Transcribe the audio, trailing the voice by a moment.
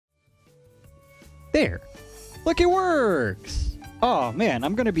There. Look, it works. Oh man,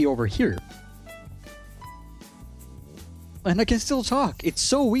 I'm gonna be over here. And I can still talk. It's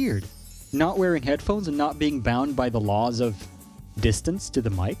so weird. Not wearing headphones and not being bound by the laws of distance to the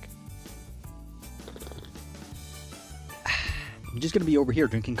mic. I'm just gonna be over here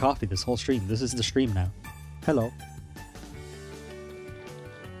drinking coffee this whole stream. This is the stream now. Hello.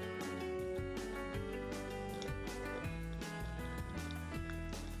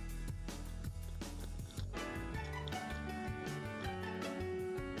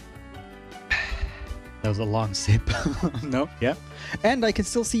 That was a long sip. No, yeah. And I can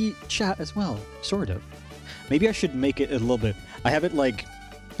still see chat as well, sort of. Maybe I should make it a little bit. I have it like,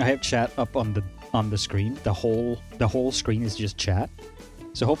 I have chat up on the screen. The whole screen is just chat.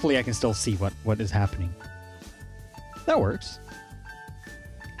 So hopefully I can still see what is happening. That works.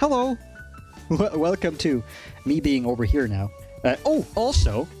 Hello. Welcome to me being over here now. Oh,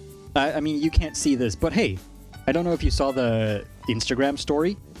 also, I mean you can't see this, but hey, I don't know if you saw the Instagram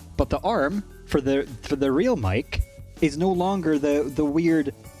story, but the arm for the real mic is no longer the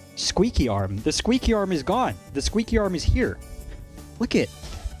weird squeaky arm. The squeaky arm is gone. The squeaky arm is here. Look it.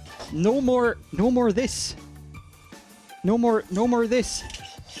 No more this. No more this.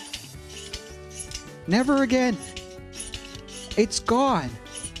 Never again. It's gone.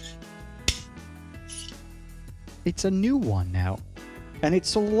 It's a new one now. And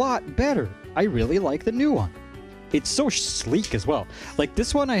it's a lot better. I really like the new one. It's so sleek as well. Like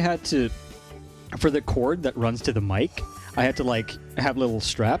this one I had to, for the cord that runs to the mic, I had to like have little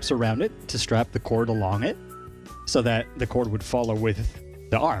straps around it to strap the cord along it so that the cord would follow with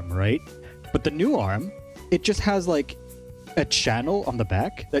the arm, right? But the new arm, it just has like a channel on the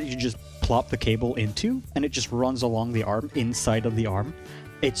back that you just plop the cable into and it just runs along the arm, inside of the arm.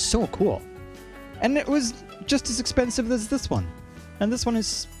 It's so cool. And it was just as expensive as this one. And this one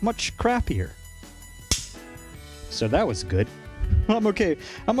is much crappier. So that was good. I'm okay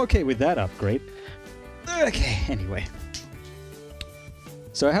with that upgrade. Okay, anyway.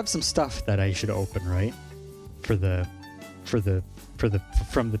 So I have some stuff that I should open, right? From the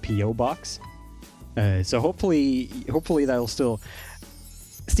PO box. So hopefully that'll still...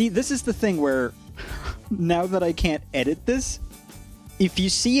 See, this is the thing where now that I can't edit this, if you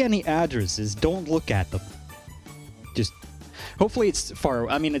see any addresses, don't look at them. Just hopefully it's far.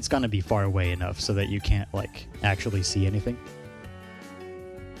 I mean, it's gonna be far away enough so that you can't like actually see anything.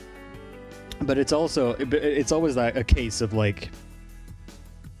 But it's also it's always a case of like,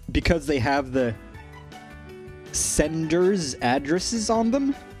 because they have the sender's addresses on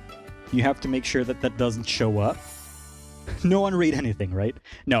them, you have to make sure that that doesn't show up. No one read anything, right?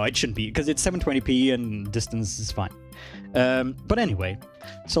 No, it shouldn't be, because it's 720p and distance is fine. But anyway,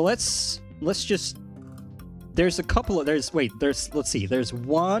 so let's just... There's a couple of... let's see. There's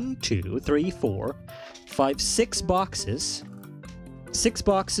 1, 2, 3, 4, 5, 6 boxes. 6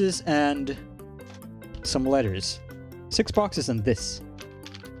 boxes and some letters. 6 boxes and this.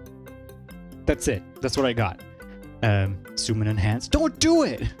 That's it. That's what I got. Zoom and enhance. Don't do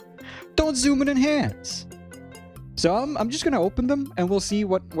it! Don't zoom and enhance! So I'm just gonna open them and we'll see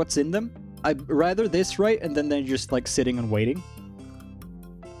what's in them. I'd rather this, right? And then they're just like sitting and waiting.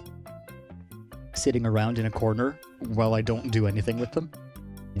 Sitting around in a corner while I don't do anything with them.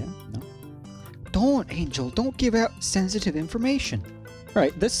 Yeah, no. Don't, Angel, don't give out sensitive information.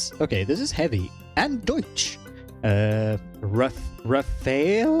 Alright, this is heavy. And Deutsch. Rafaela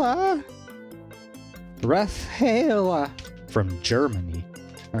from Germany.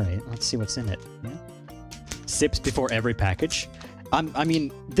 Alright, let's see what's in it. Yeah. Sips before every package. I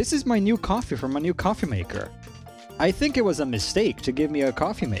mean, this is my new coffee from my new coffee maker. I think it was a mistake to give me a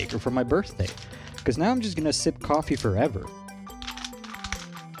coffee maker for my birthday, because now I'm just gonna sip coffee forever.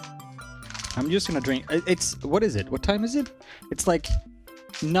 I'm just gonna drink. It's, what is it? What time is it? It's like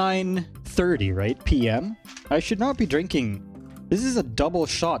 9:30, right? PM. I should not be drinking. This is a double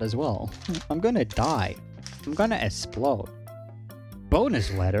shot as well. I'm gonna die. I'm gonna explode.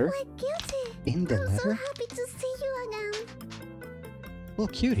 Bonus letter. In the letter? So happy to see you again. Well,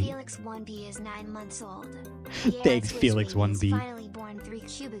 cutie. Felix 1B is 9 months old. Thanks, Felix 1B. Finally born 3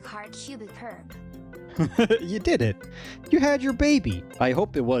 cubic heart, cubic herb. You did it. You had your baby. I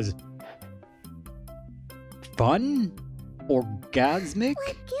hope it was fun, orgasmic.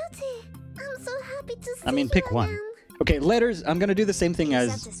 What beauty! I'm so happy to see I mean, pick you one. again. Okay, letters. I'm gonna do the same thing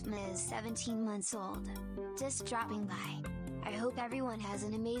as. Is 17 months old. Just dropping by. I hope everyone has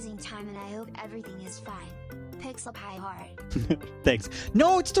an amazing time and I hope everything is fine. Pixel Pie Heart. Thanks.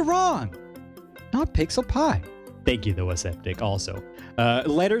 No, it's the wrong. Not Pixel Pie. Thank you, though, Aseptic, also.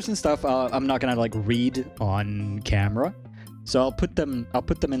 Letters and stuff, I'm not gonna like read on camera. So I'll put them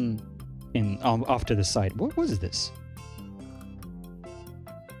in off to the side. What was this?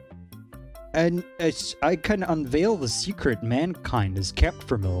 And I can unveil the secret mankind has kept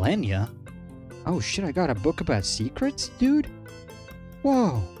for millennia. Oh shit, I got a book about secrets, dude?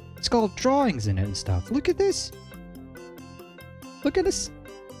 Whoa, it's got drawings in it and stuff. Look at this. Look at this.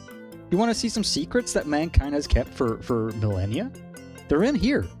 You want to see some secrets that mankind has kept for millennia? They're in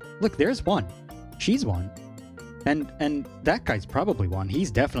here. Look, there's one. She's one. And that guy's probably one. He's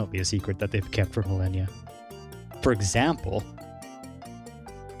definitely a secret that they've kept for millennia. For example,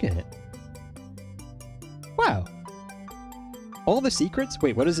 look at it. Wow. All the secrets?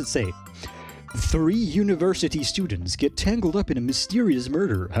 Wait, what does it say? 3 university students get tangled up in a mysterious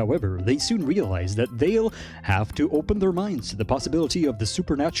murder. However, they soon realize that they'll have to open their minds to the possibility of the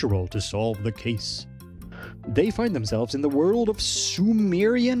supernatural to solve the case. They find themselves in the world of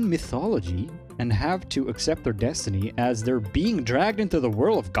Sumerian mythology and have to accept their destiny as they're being dragged into the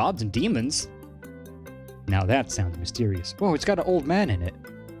world of gods and demons. Now that sounds mysterious. Whoa, it's got an old man in it.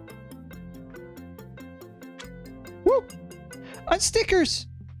 Woo! On stickers!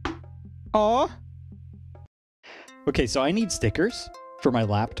 Aw. Okay, so I need stickers for my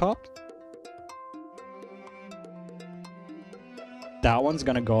laptop. That one's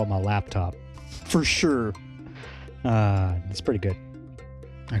gonna go on my laptop. For sure. It's pretty good.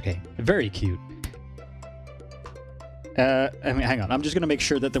 Okay, very cute. I mean, hang on. I'm just gonna make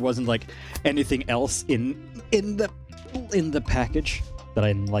sure that there wasn't like anything else in the package that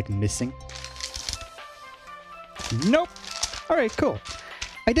I'm like missing. Nope. All right, cool.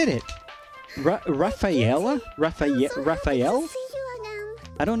 I did it. Rafaela? Raphael?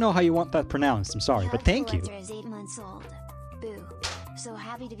 I don't know how you want that pronounced. I'm sorry, but thank you. Is 8 months old. Boo. So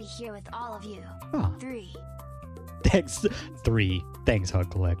happy to be here with all of you. Oh. 3. Thanks. 3. Thanks, Hug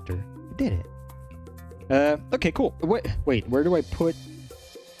Collector. I did it. Okay, cool. Wait, where do I put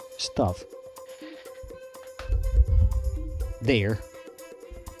stuff? There.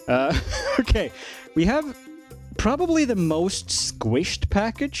 Okay. We have probably the most squished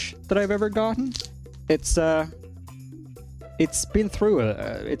package that I've ever gotten. It's been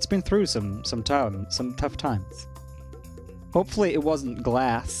through some tough times. Hopefully it wasn't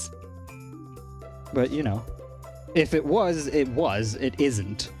glass. But, you know, if it was, it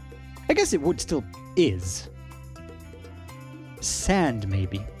isn't. I guess it would still is. Sand,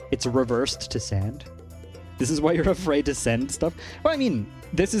 maybe. It's reversed to sand. This is why you're afraid to send stuff? Well, I mean,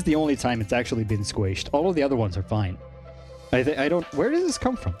 this is the only time it's actually been squished. All of the other ones are fine. I don't... Where does this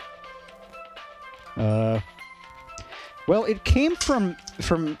come from? Well, it came from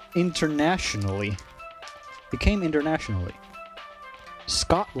internationally. It came internationally.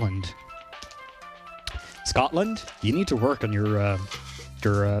 Scotland. Scotland? You need to work on your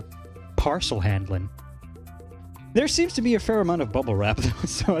parcel handling. There seems to be a fair amount of bubble wrap, though,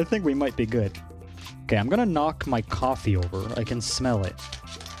 so I think we might be good. Okay, I'm gonna knock my coffee over. I can smell it.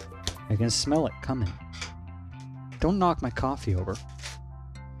 I can smell it coming. Don't knock my coffee over.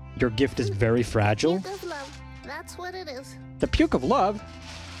 Your gift is very fragile. Puke of love. That's what it is. The puke of love?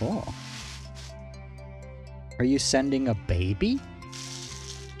 Oh. Are you sending a baby?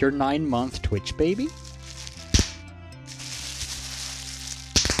 Your 9-month Twitch baby?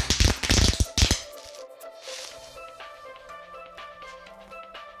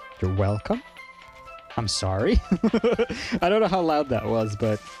 You're welcome. I'm sorry. I don't know how loud that was,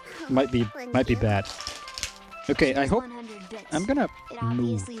 but it might be bad. Okay, I hope 100 bits. I'm gonna It move.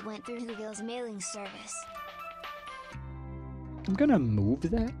 obviously went through Whoville's mailing service. I'm gonna move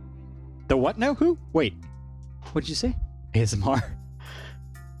that. The what now? Who? Wait. What'd you say? ASMR.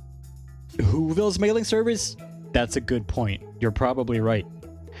 Whoville's mailing service? That's a good point. You're probably right.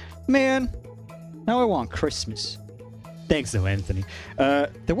 Man, now I want Christmas. Thanks though, Anthony.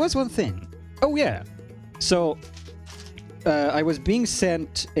 There was one thing. Oh yeah. So, I was being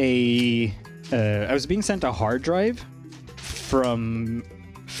sent a hard drive from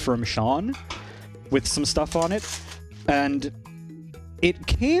Sean with some stuff on it, and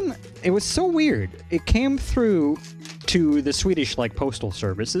it was so weird. It came through to the Swedish like postal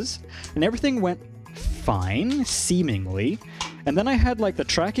services, and everything went fine, seemingly. And then I had like the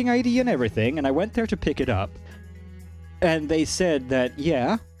tracking ID and everything, and I went there to pick it up, and they said that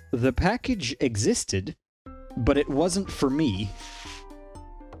yeah, the package existed, but it wasn't for me.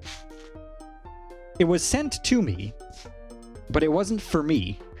 It was sent to me, but it wasn't for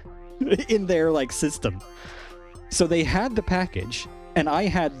me in their like system. So they had the package, and I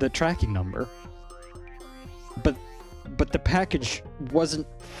had the tracking number, but the package wasn't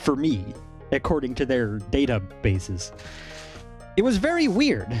for me according to their databases. It was very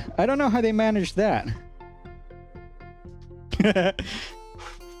weird. I don't know how they managed that.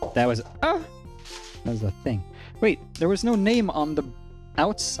 That was that was a thing. Wait, there was no name on the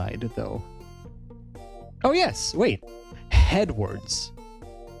outside though. Oh yes, wait. Headwards.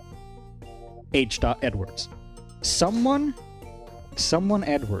 H. Edwards. Someone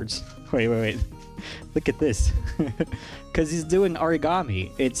Edwards. Wait. Look at this. Because he's doing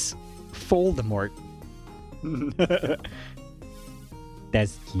origami. It's Voldemort.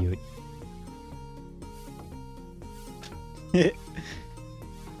 That's cute. We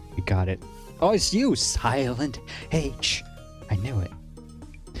got it. Oh, it's you, Silent H. I knew it.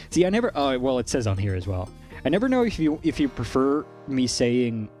 See, I never. Oh, well, it says on here as well. I never know if you prefer me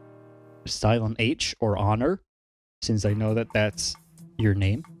saying Silent H or Honor, since I know that that's your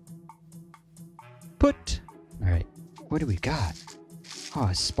name. Put. All right. What do we got?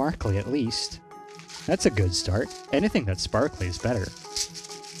 Oh, sparkly at least. That's a good start. Anything that's sparkly is better.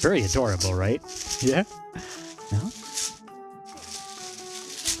 Very adorable, right? Yeah. No.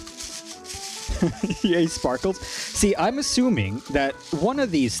 Yay, sparkles. See, I'm assuming that one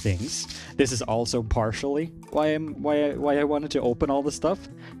of these things. This is also partially why I wanted to open all the stuff,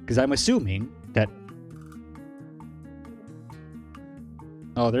 because I'm assuming that.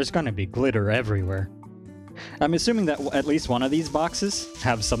 Oh, there's gonna be glitter everywhere. I'm assuming that at least one of these boxes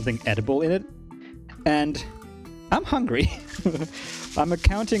have something edible in it, and I'm hungry. I'm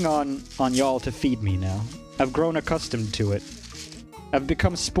counting on y'all to feed me now. I've grown accustomed to it. I've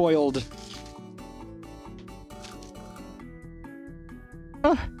become spoiled.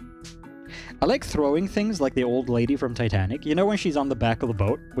 I like throwing things like the old lady from Titanic. You know when she's on the back of the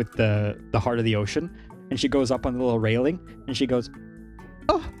boat with the heart of the ocean, and she goes up on the little railing, and she goes,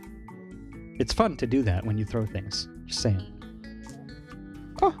 oh! It's fun to do that when you throw things. Just saying.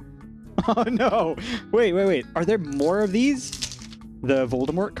 Oh! Oh no! Wait. Are there more of these? The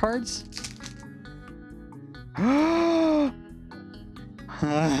Voldemort cards? Aww.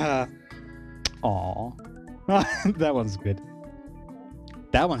 That one's good.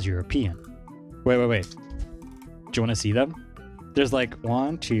 That one's European. Wait. Do you want to see them? There's like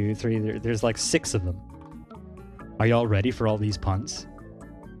 1, 2, 3, there's like 6 of them. Are y'all ready for all these puns?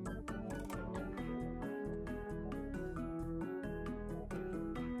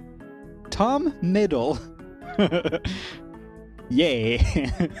 Tom Middle. Yay.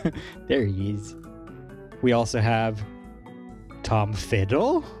 There he is. We also have Tom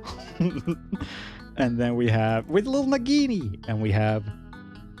Fiddle. And then we have with little Nagini. And we have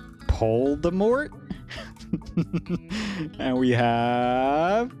Voldemort. And we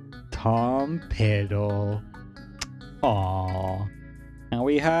have Tom Piddle. Aww. And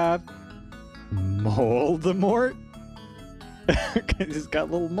we have Voldemort. Because he's got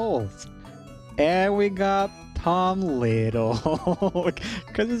little moles. And we got Tom Little.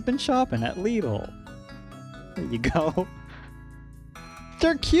 Because he's been shopping at Lidl. There you go.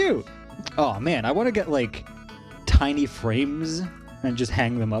 They're cute. Oh man, I want to get like tiny frames and just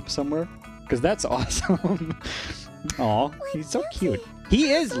hang them up somewhere. Because that's awesome. Aw, he's so cute.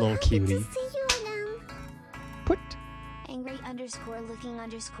 He is a little cutie. Put.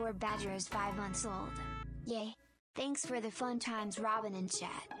 Angry_looking_badger is 5 months old. Yay. Thanks for the fun times, Robin and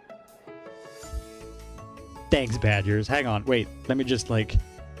chat. Thanks, Badgers. Hang on, wait. Let me just like...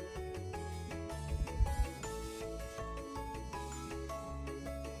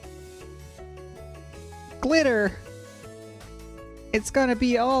 Glitter! It's gonna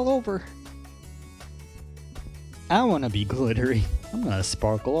be all over. I wanna be glittery. I'm gonna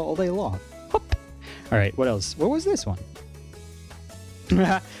sparkle all day long. Whoop. Alright, what else? What was this one?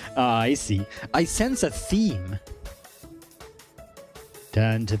 I see. I sense a theme.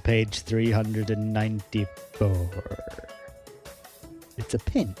 Turn to page 394. It's a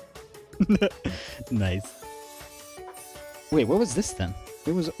pin. Nice. Wait, what was this then?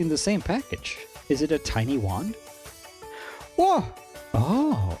 It was in the same package. Is it a tiny wand? Whoa!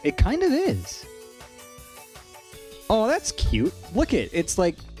 Oh, it kind of is. Oh, that's cute. Look it. It's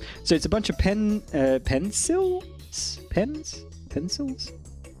like... So it's a bunch of pencils? Pencils?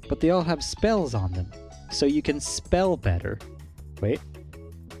 But they all have spells on them. So you can spell better. Wait.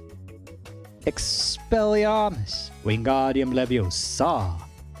 Expelliarmus, Wingardium Leviosa,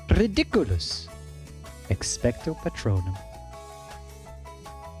 Ridiculous, Expecto Patronum.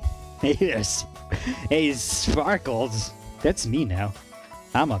 Yes. Hey, sparkles. That's me now.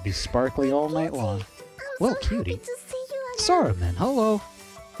 I'm gonna be sparkly all night long. Well, cutie. Saruman, hello.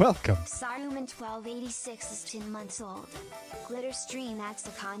 Welcome. Saruman1286 is 10 months old. Glitter stream, that's the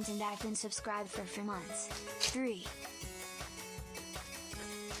content I've been subscribed for months. 3.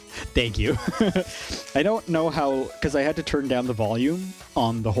 Thank you. I don't know how, because I had to turn down the volume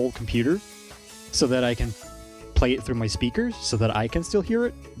on the whole computer so that I can play it through my speakers so that I can still hear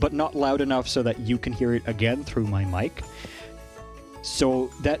it, but not loud enough so that you can hear it again through my mic.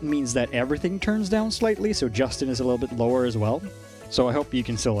 So that means that everything turns down slightly, so Justin is a little bit lower as well. So I hope you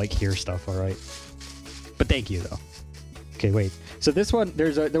can still like hear stuff, alright? But thank you though. Okay, wait. So this one,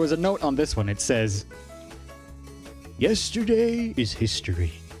 there was a note on this one. It says, "Yesterday is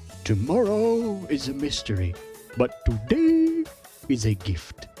history. Tomorrow is a mystery. But today is a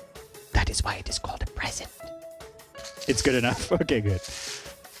gift. That is why it is called a present." It's good enough. Okay, good.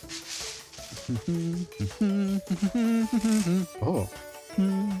 Oh.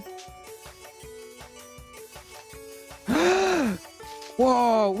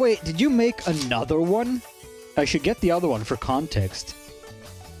 Whoa, wait, did you make another one? I should get the other one for context.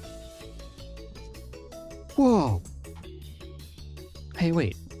 Whoa. Hey,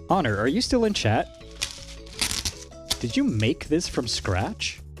 wait. Honor, are you still in chat? Did you make this from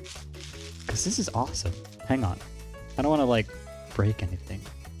scratch? Because this is awesome. Hang on. I don't want to, like, break anything.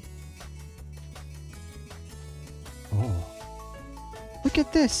 Oh. Look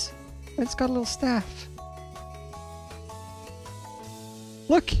at this. It's got a little staff.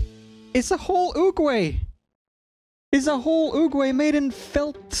 Look! It's a whole Oogway! It's a whole Oogway made in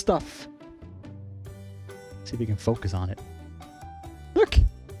felt stuff. See if we can focus on it. Look!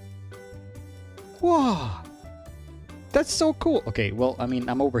 Whoa! That's so cool. Okay, well, I mean,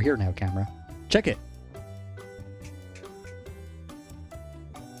 I'm over here now, camera. Check it.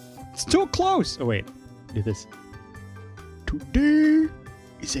 It's too close! Oh, wait. Do this. Today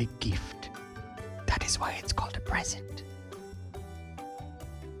is a gift. That is why it's called a present.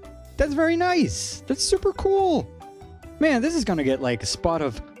 That's very nice. That's super cool. Man, this is gonna get like a spot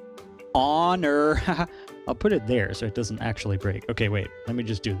of honor. I'll put it there so it doesn't actually break. Okay, wait. Let me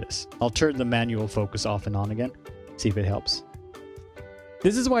just do this. I'll turn the manual focus off and on again. See if it helps.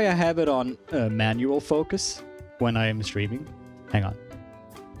 This is why I have it on manual focus when I am streaming. Hang on.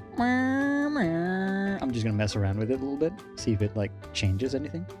 I'm just gonna mess around with it a little bit. See if it like changes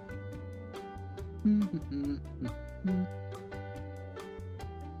anything.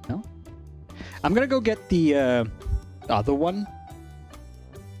 No? I'm gonna go get the other one.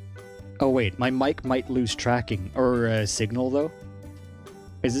 Oh wait, my mic might lose tracking or signal though.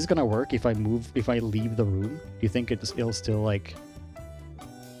 Is this gonna work if I leave the room? Do you think it'll still like...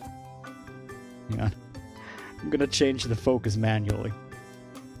 Hang on. I'm gonna change the focus manually.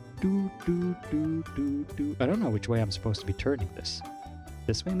 I don't know which way I'm supposed to be turning this.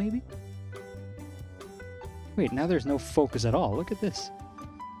 This way maybe? Wait, now there's no focus at all. Look at this.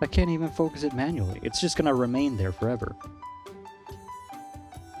 I can't even focus it manually. It's just gonna remain there forever.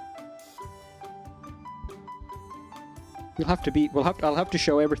 I'll have to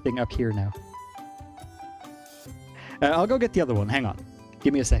show everything up here now. I'll go get the other one. Hang on.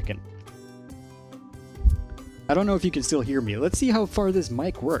 Give me a second. I don't know if you can still hear me. Let's see how far this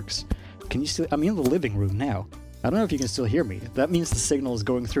mic works. Can you still... I'm in the living room now. I don't know if you can still hear me. That means the signal is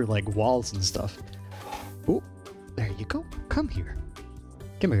going through, like, walls and stuff. Oh, there you go. Come here.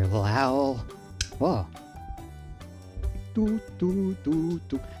 Come here, little owl. Whoa.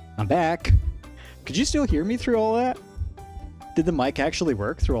 I'm back. Could you still hear me through all that? Did the mic actually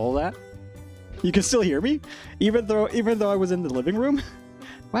work through all that? You can still hear me? Even though I was in the living room?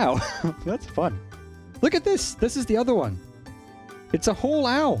 Wow, that's fun. Look at this! This is the other one. It's a whole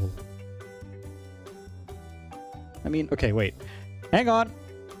owl. I mean, okay, wait. Hang on.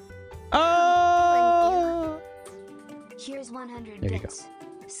 Oh! Here's 100 there bits.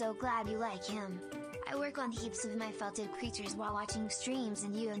 So glad you like him. I work on heaps of my felted creatures while watching streams,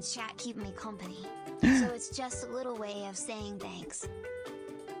 and you and chat keep me company. So it's just a little way of saying thanks.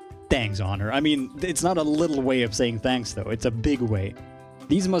 Thanks, Honor. I mean, it's not a little way of saying thanks, though. It's a big way.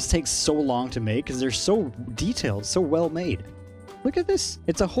 These must take so long to make because they're so detailed, so well made. Look at this.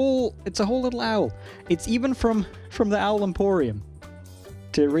 It's a whole little owl. It's even from the Owl Emporium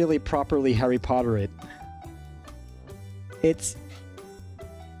to really properly Harry Potter it. It's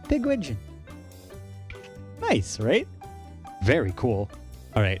Pigwidgeon. Nice, right? Very cool.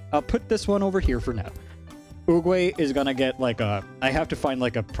 All right, I'll put this one over here for now. Oogway is gonna get like a... I have to find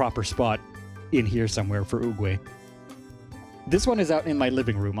like a proper spot in here somewhere for Oogway. This one is out in my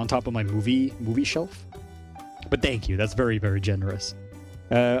living room on top of my movie shelf. But thank you, that's very, very generous.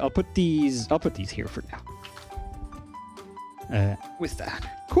 I'll put these here for now. With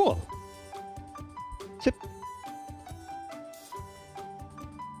that. Cool. Sip.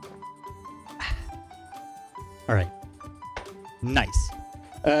 All right. Nice.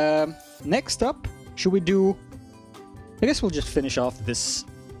 Next up, should we do... I guess we'll just finish off this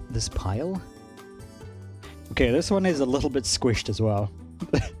pile. Okay, this one is a little bit squished as well.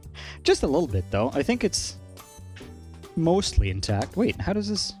 Just a little bit, though. I think it's mostly intact. Wait, how does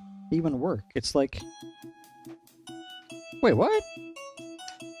this even work? It's like... Wait, what?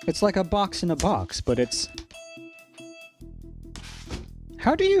 It's like a box in a box, but it's...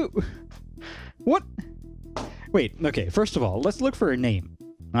 How do you... What? Wait, okay, first of all, let's look for a name.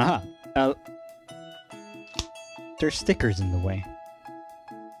 Aha. There's stickers in the way.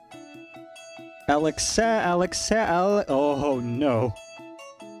 Oh no.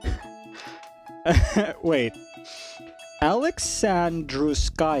 Wait.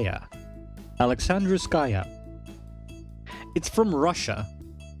 Alexandruskaya. Alexandruskaya. It's from Russia.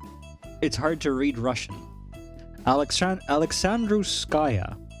 It's hard to read Russian.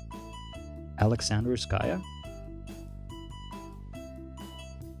 Alexandruskaya. Alexandruskaya?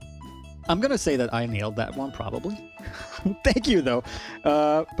 I'm gonna say that I nailed that one, probably. Thank you, though.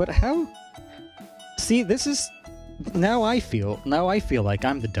 But how... See, this is... Now I feel like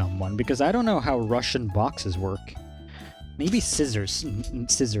I'm the dumb one, because I don't know how Russian boxes work. Maybe scissors.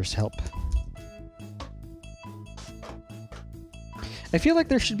 Scissors help. I feel like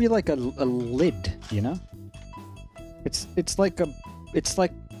there should be like a lid, you know? It's like a... It's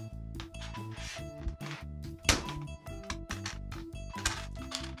like...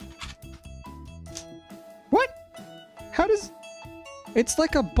 What? How does... It's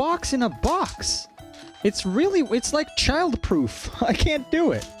like a box in a box. It's really... It's like child-proof. I can't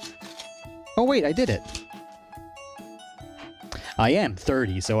do it. Oh wait, I did it. I am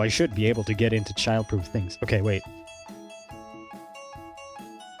 30, so I should be able to get into child-proof things. Okay, wait.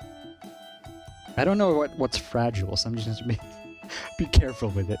 I don't know what's fragile, so I'm just gonna be careful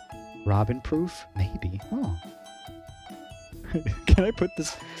with it. Robin-proof? Maybe. Oh. Can I put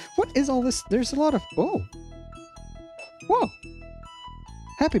this... What is all this? There's a lot of... Oh. Whoa.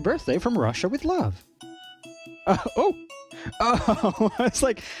 Happy birthday from Russia with love. Oh. Oh. I was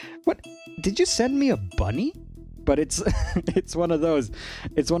like, what? Did you send me a bunny? But it's it's one of those.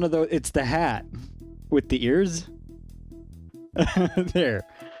 It's one of those. It's the hat with the ears. There.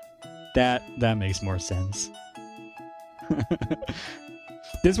 That makes more sense.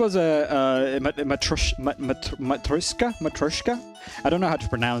 This was a matryoshka. I don't know how to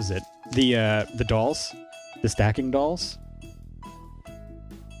pronounce it. The dolls, the stacking dolls.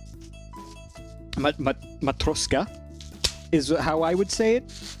 Matroska is how I would say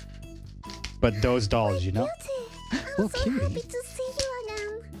it. But those dolls, you know. I'm so happy to see you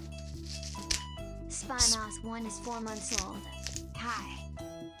again. Spy Mouse 1 is 4 months old. Hi.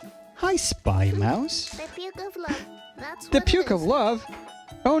 Hi, Spy Mouse. The puke of love. That's The what puke it of is. love?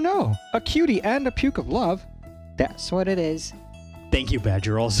 Oh no, a cutie and a puke of love. That's what it is. Thank you,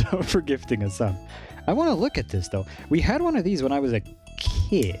 Badger, also for gifting us some. I want to look at this, though. We had one of these when I was a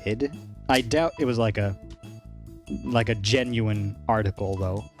kid. I doubt it was like a genuine article,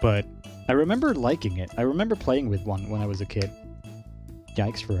 though, but I remember liking it. I remember playing with one when I was a kid.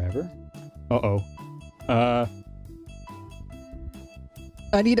 Yikes forever. Uh-oh.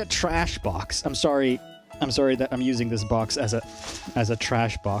 I need a trash box. I'm sorry that I'm using this box as a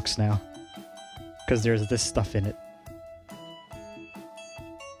trash box now. Because there's this stuff in it.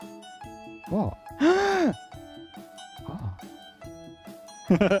 Whoa. Oh.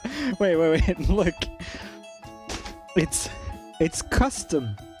 wait, look. It's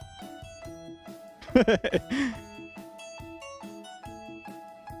custom. Who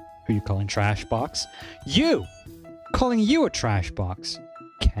are you calling trash box? You! Calling you a trash box.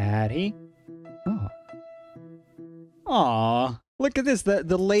 Catty. Oh. Aw. Look at this.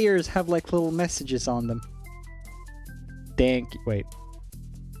 The layers have like little messages on them. Thank you. Wait.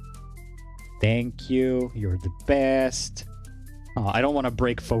 Thank you. You're the best. Oh, I don't want to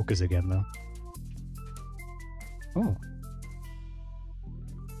break focus again, though. Oh.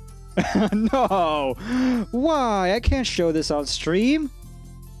 No! Why? I can't show this on stream.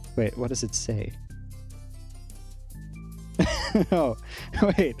 Wait, what does it say? Oh,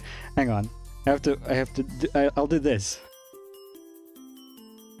 wait. Hang on. I'll do this.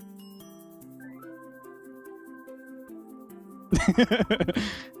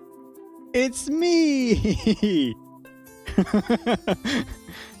 It's me!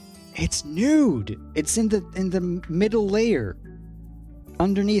 It's nude. It's in the middle layer.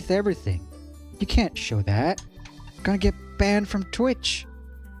 Underneath everything. You can't show that. I'm gonna get banned from Twitch.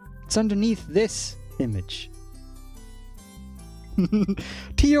 It's underneath this image.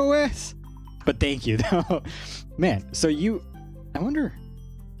 TOS! But thank you, though. Man, so you... I wonder...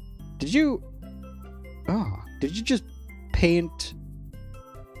 Did you just paint...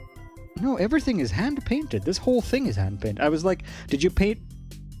 No, everything is hand-painted. This whole thing is hand-painted. I was like, did you paint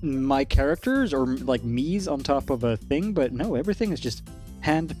my characters or, like, me's on top of a thing? But no, everything is just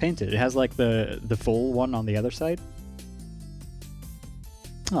hand-painted. It has, like, the full one on the other side.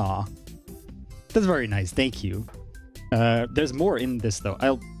 Aw. That's very nice, thank you. There's more in this though.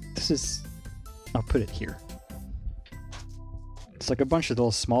 I'll put it here. It's like a bunch of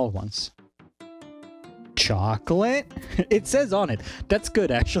little small ones. Chocolate? It says on it. That's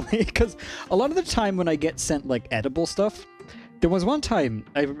good actually, because a lot of the time when I get sent like edible stuff, there was one time,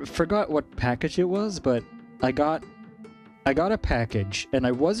 I forgot what package it was, but I got a package and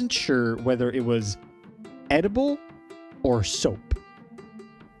I wasn't sure whether it was edible or soap.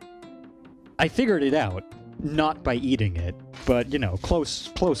 I figured it out, not by eating it, but you know, close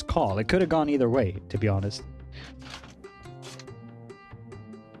call. It could have gone either way, to be honest.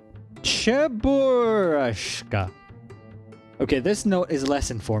 Cheburashka. Okay, this note is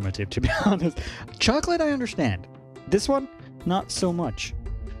less informative, to be honest. Chocolate, I understand. This one, not so much.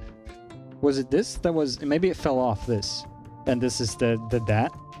 Was it this? That was... Maybe it fell off this. And this is the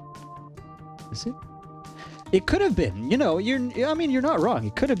that? Is it? It could have been. You know, I mean, you're not wrong.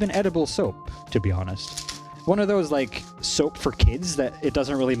 It could have been edible soap, to be honest. One of those, like, soap for kids that it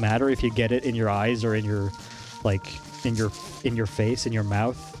doesn't really matter if you get it in your eyes or in your... Like, in your face, in your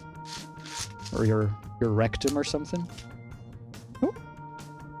mouth. Or your rectum or something. Oh.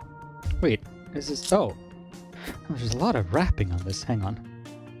 Wait, is this... Oh. There's a lot of wrapping on this. Hang on.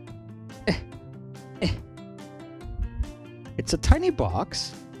 It's a tiny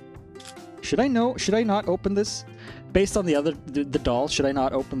box. Should I not open this? Based on the doll, should I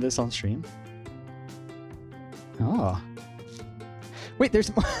not open this on stream? Oh. Wait,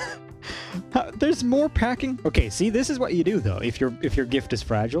 there's more. There's more packing. Okay, see, this is what you do though if your gift is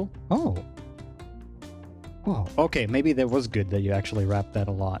fragile. Oh. Whoa. Okay, maybe that was good that you actually wrapped that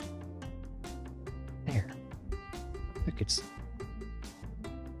a lot. There. Look, it's...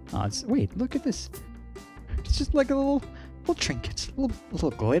 Oh, it's... Wait, look at this. It's just like a little trinket. A little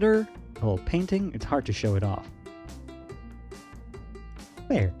glitter. A little painting. It's hard to show it off.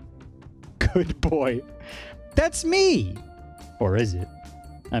 There. Good boy. That's me! Or is it?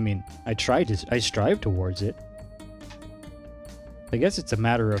 I mean, I strive towards it. I guess it's a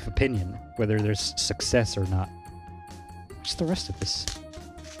matter of opinion, whether there's success or not. What's the rest of this?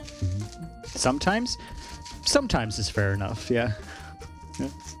 Sometimes is fair enough, yeah.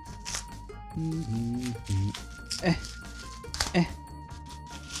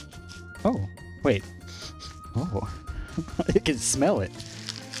 Oh, wait. Oh, I can smell it.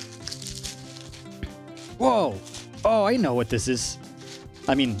 Whoa! Oh, I know what this is.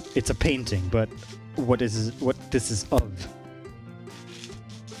 I mean, it's a painting, but what this is of.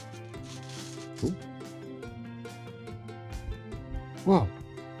 Ooh. Whoa.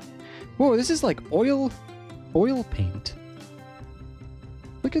 Whoa, this is like oil paint.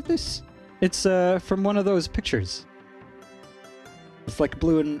 Look at this. It's from one of those pictures. It's like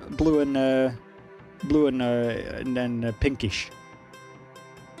blue and pinkish.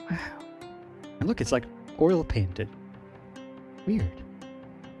 Wow. And look, it's like oil painted. Weird.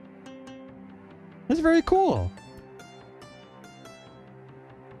 That's very cool.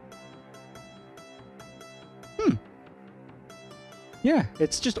 Yeah,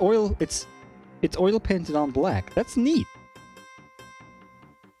 it's just oil. It's oil painted on black. That's neat.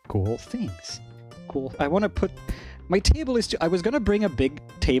 Cool things. Cool. I want to put... My table is too... I was going to bring a big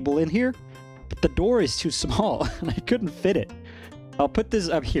table in here, but the door is too small, and I couldn't fit it. I'll put this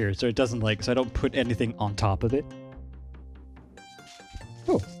up here so it doesn't like... So I don't put anything on top of it.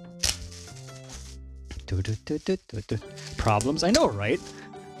 Oh. Problems. I know, right?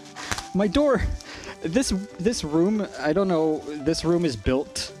 My door... This room, I don't know, this room is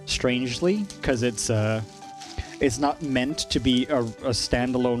built strangely, because it's not meant to be a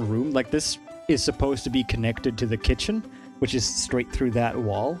standalone room. Like, this is supposed to be connected to the kitchen, which is straight through that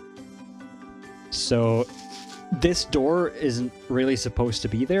wall. So, this door isn't really supposed to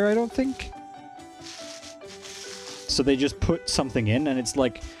be there, I don't think. So they just put something in, and it's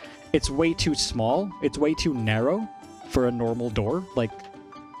like, it's way too small, it's way too narrow for a normal door, like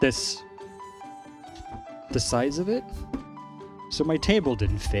this... the size of it. So my table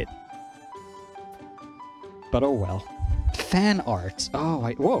didn't fit. But oh well. Fan arts. Oh,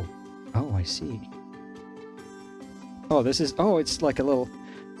 whoa. Oh, I see. Oh, this is... Oh, it's like a little...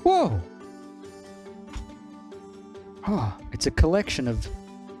 Whoa! Oh, it's a collection of...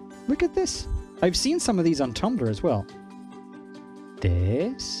 Look at this. I've seen some of these on Tumblr as well.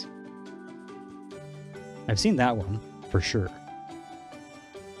 This? I've seen that one, for sure.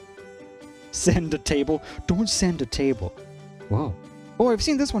 Send a table. Don't send a table. Whoa. Oh, I've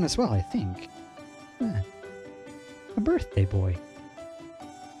seen this one as well, I think. A birthday boy.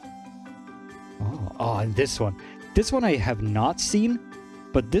 Oh, and this one. This one I have not seen,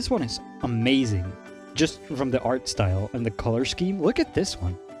 but this one is amazing. just from the art style and the color scheme. Look at this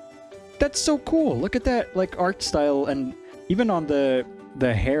one. That's so cool. Look at that, like, art style, and even on the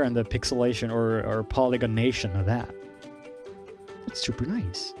hair and the pixelation or polygonation of that. That's super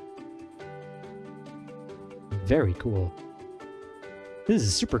nice. Very cool. This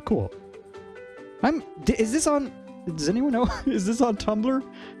is super cool. Is this on... Does anyone know? Is this on Tumblr?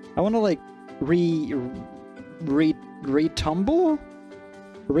 I want to, like, retumble?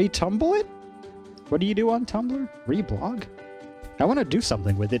 Retumble it? What do you do on Tumblr? Reblog? I want to do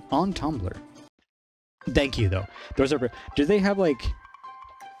something with it on Tumblr. Thank you, though. Those are... Do they have, like...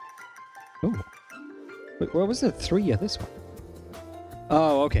 Oh. What was the 3 of this one?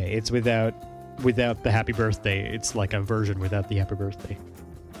 Oh, okay. It's without the happy birthday. It's like a version without the happy birthday.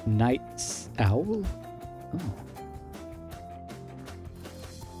 Night's Owl? Oh.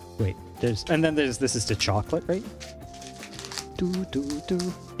 Wait, and then this is the chocolate, right?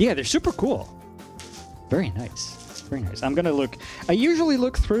 Yeah, they're super cool. Very nice. Very nice. I'm gonna look. I usually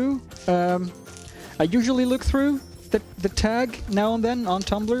look through the tag now and then on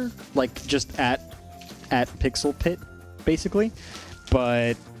Tumblr, like just at Pixel Pit, basically.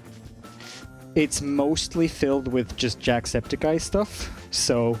 But it's mostly filled with just Jacksepticeye stuff,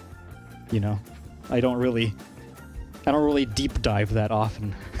 so you know, I don't really deep dive that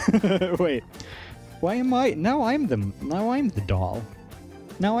often. Wait, why am I? Now I'm the doll.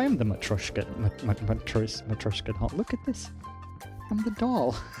 Now I am the Matryoshka doll. Look at this. I'm the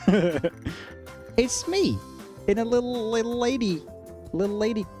doll. It's me in a little lady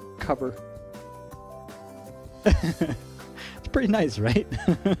cover. It's pretty nice, right?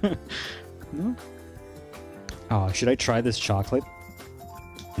 No? Oh, should I try this chocolate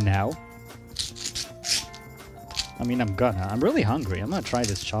now? I mean, I'm really hungry. I'm gonna try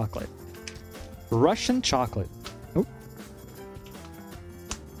this chocolate. Russian chocolate. Oh.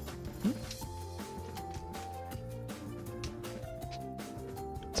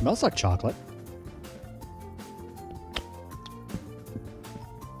 It smells like chocolate.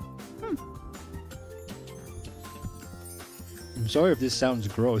 I'm sorry if this sounds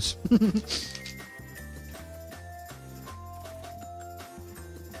gross.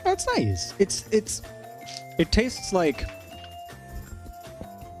 That's nice. It tastes like...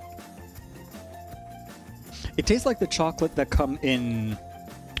 It tastes like the chocolate that come in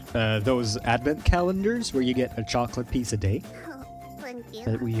those advent calendars where you get a chocolate piece a day.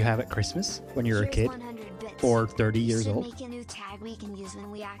 That you have at Christmas when you're a kid. Or 30 years old. Make a new tag we can use when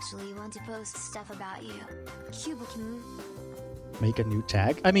we actually want to post stuff about you. Make a new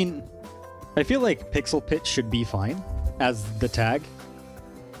tag? I mean, I feel like Pixel Pit should be fine as the tag.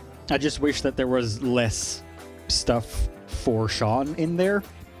 I just wish that there was less stuff for Sean in there,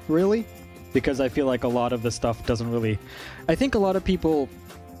 really. Because I feel like a lot of the stuff doesn't really... I think a lot of people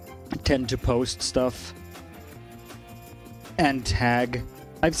tend to post stuff and tag...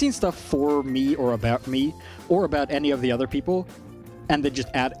 I've seen stuff for me or about any of the other people, and they just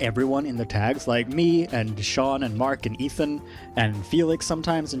add everyone in the tags, like me and Sean and Mark and Ethan and Felix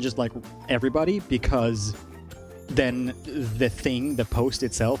sometimes, and just like everybody, because then the post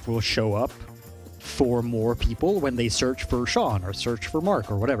itself will show up for more people when they search for Sean or search for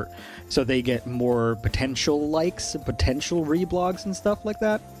Mark or whatever. So they get more potential likes, potential reblogs and stuff like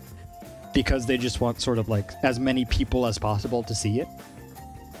that, because they just want sort of like as many people as possible to see it.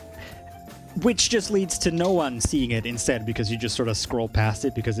 Which just leads to no one seeing it instead, because you just sort of scroll past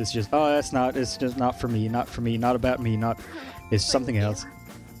it because it's just, oh, it's just not for me, not about me, it's something else.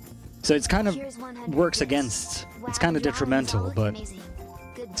 So it's kind of works against, it's kind of detrimental, but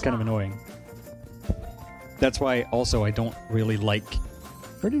it's kind of annoying. That's why also I don't really like,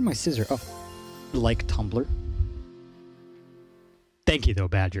 where did my scissor, like Tumblr. Thank you though,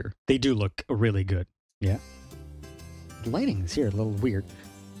 Badger. They do look really good. Yeah. The lighting is here a little weird.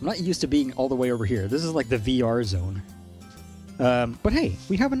 I'm not used to being all the way over here. This is like the VR zone. But hey,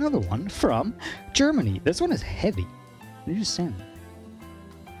 we have another one from Germany. This one is heavy. What did you send?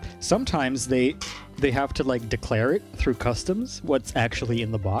 Sometimes they have to like declare it through customs, what's actually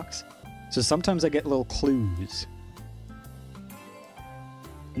in the box. So sometimes I get little clues.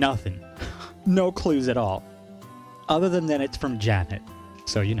 Nothing. No clues at all. Other than that it's from Janet.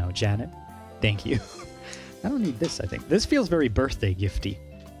 So, you know, Janet, thank you. I don't need this, I think. This feels very birthday gifty.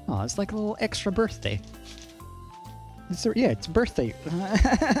 Oh, it's like a little extra birthday. Yeah, it's birthday.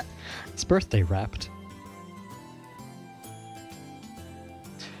 It's birthday wrapped.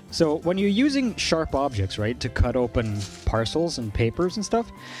 So when you're using sharp objects, right, to cut open parcels and papers and stuff,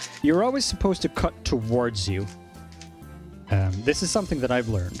 you're always supposed to cut towards you. This is something that I've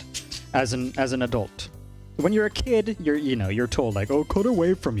learned as an adult. When you're a kid, you're told like, oh, cut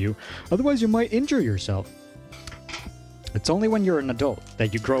away from you, otherwise you might injure yourself. It's only when you're an adult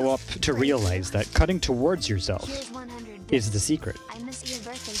that you grow up to realize that cutting towards yourself is the secret. I missed your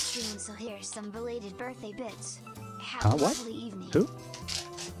birthday stream, so here's some belated birthday bits. Have Huh, a what? lovely evening. Who?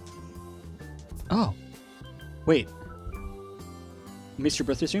 Oh. Wait. Missed your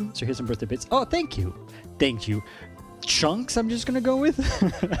birthday stream? So here's some birthday bits. Oh, thank you. Thank you. Chunks, I'm just gonna go with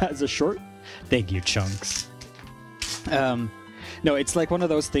as a short. Thank you, Chunks. No, it's like one of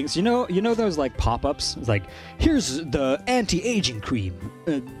those things. You know those like pop-ups. It's like, here's the anti-aging cream.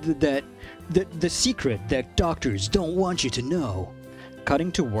 The secret that doctors don't want you to know.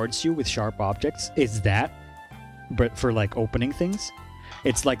 Cutting towards you with sharp objects is that, but for like opening things.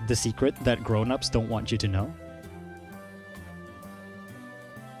 It's like the secret that grown-ups don't want you to know.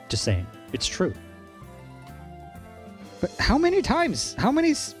 Just saying, it's true. But how many times? How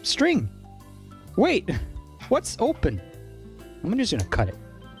many string? Wait, what's open? I'm just gonna cut it.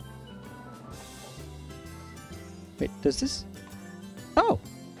 Wait, does this? Oh,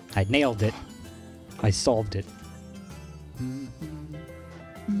 I nailed it. I solved it.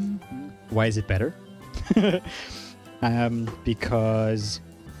 Why is it better? Because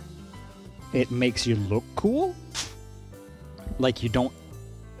it makes you look cool. Like you don't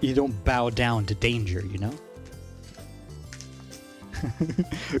bow down to danger, you know?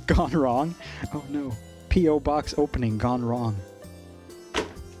 Gone wrong? Oh no. P.O. box opening gone wrong.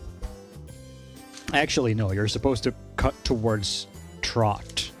 Actually, no, you're supposed to cut towards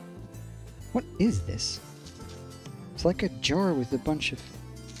trot. What is this? It's like a jar with a bunch of...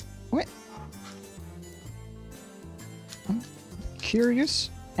 What? I'm curious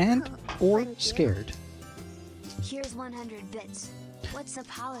and or scared. Here's 100 bits. What's the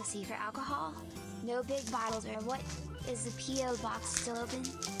policy for alcohol? No big bottles or what? Is the P.O. box still open?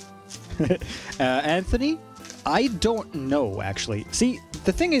 Anthony? I don't know, actually. See,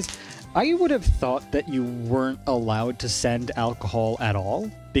 the thing is, I would have thought that you weren't allowed to send alcohol at all,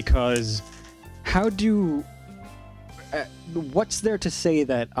 because how do... what's there to say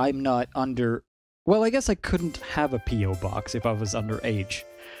that I'm not under... Well, I guess I couldn't have a P.O. box if I was underage,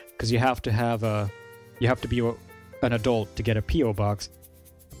 because you have to have a... You have to be an adult to get a P.O. box.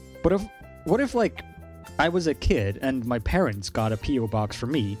 But what if, like, I was a kid and my parents got a P.O. box for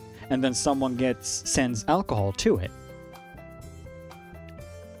me, and then someone sends alcohol to it?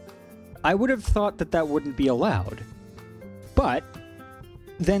 I would have thought that that wouldn't be allowed. But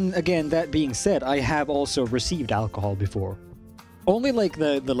then again, that being said, I have also received alcohol before. Only like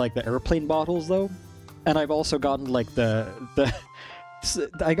the airplane bottles though, and I've also gotten like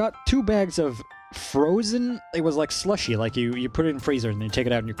I got 2 bags of frozen. It was like slushy, like you put it in the freezer and then you take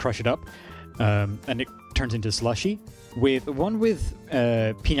it out and you crush it up, and it turns into slushy. With one with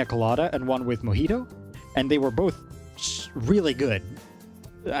pina colada and one with mojito, and they were both really good.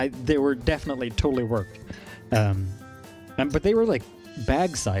 They were definitely totally worked. But they were like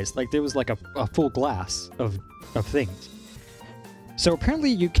bag sized, like there was like a full glass of things. So apparently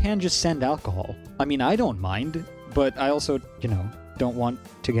you can just send alcohol. I mean, I don't mind, but I also, don't want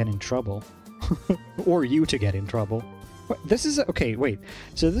to get in trouble. Or you to get in trouble. What, this is... Okay, wait.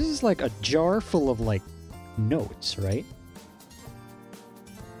 So this is like a jar full of like notes, right?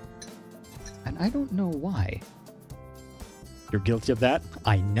 And I don't know why. You're guilty of that?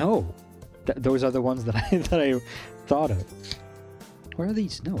 I know. Those are the ones that I thought of. What are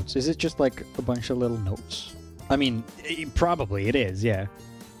these notes? Is it just like a bunch of little notes? I mean, probably it is, yeah.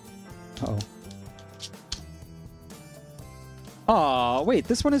 Uh-oh. Aw, wait,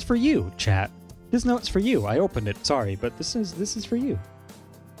 this one is for you, chat. This note's for you. I opened it, sorry, but this is for you.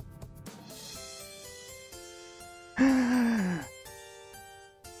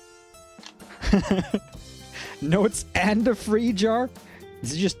 Notes and a free jar?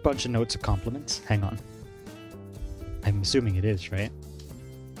 This is just a bunch of notes of compliments. Hang on. I'm assuming it is, right?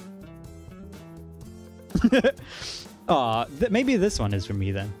 Aw, maybe this one is for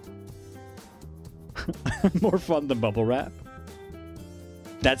me then. More fun than bubble wrap.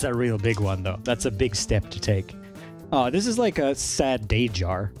 That's a real big one, though. That's a big step to take. This is like a sad day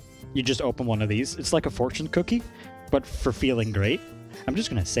jar. You just open one of these. It's like a fortune cookie, but for feeling great. I'm just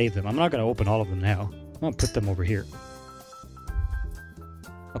gonna save them. I'm not gonna open all of them now. I'm gonna put them over here.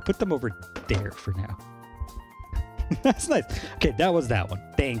 I'll put them over there for now. That's nice. Okay, that was that one.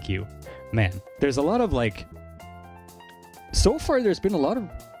 Thank you. Man, there's a lot of like... So far, there's been a lot of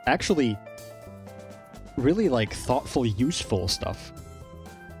actually really like thoughtful, useful stuff.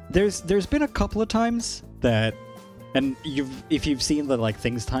 There's been a couple of times that, and if you've seen the like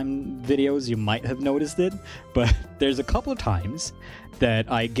Things Time videos, you might have noticed it, but there's a couple of times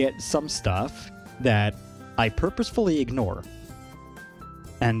that I get some stuff that I purposefully ignore.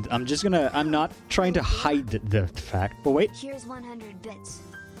 And I'm not trying to hide the fact. But wait. Here's 100 bits.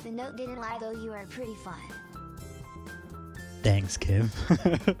 The note didn't lie though, you are pretty fun. Thanks, Kim.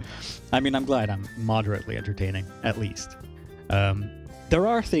 I mean, I'm glad I'm moderately entertaining, at least. There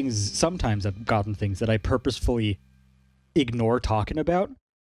are things, sometimes I've gotten things that I purposefully ignore talking about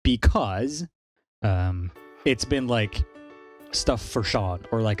because it's been like stuff for Sean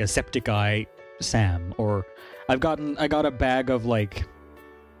or like a septic eye Sam, or I got a bag of like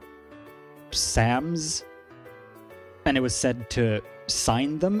Sam's and it was said to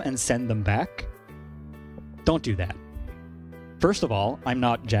sign them and send them back. Don't do that. First of all, I'm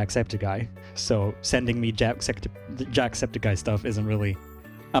not Jacksepticeye, so sending me Jacksepticeye stuff isn't really...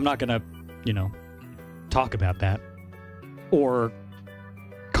 I'm not gonna, you know, talk about that. Or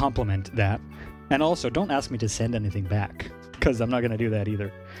compliment that. And also, don't ask me to send anything back, because I'm not gonna do that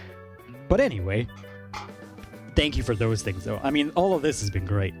either. But anyway, thank you for those things, though. I mean, all of this has been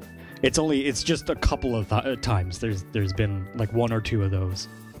great. It's just a couple of times there's been like one or two of those.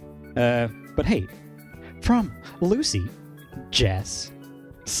 But hey, from Lucy... Jess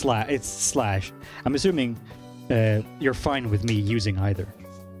it's slash. I'm assuming you're fine with me using either.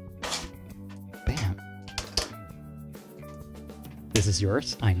 Bam. This is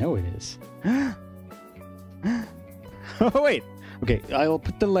yours? I know it is. Oh wait. Okay, I'll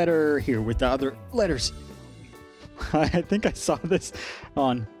put the letter here with the other letters. I think I saw this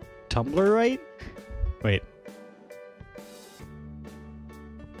on Tumblr, right? Wait.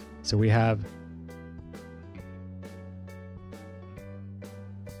 So we have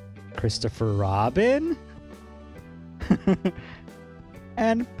Christopher Robin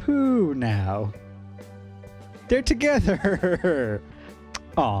and Pooh now. They're together.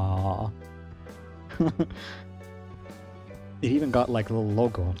 Aww. It even got like a little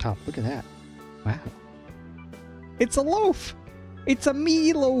logo on top. Look at that. Wow. It's a loaf. It's a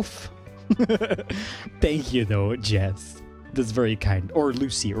me loaf. Thank you though, Jess. That's very kind. Or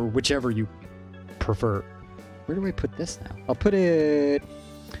Lucy, or whichever you prefer. Where do I put this now? I'll put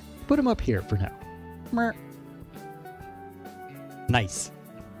him up here for now. Mer. Nice.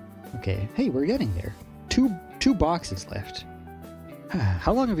 Okay. Hey, we're getting there. Two boxes left.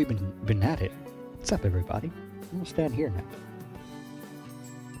 How long have we been at it? What's up, everybody? I'm gonna stand here now.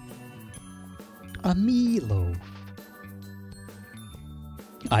 A meatloaf.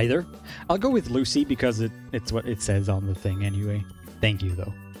 Either. I'll go with Lucy because it's what it says on the thing anyway. Thank you,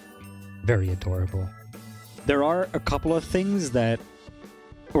 though. Very adorable. There are a couple of things that...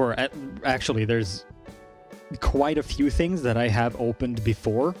 Or actually, there's quite a few things that I have opened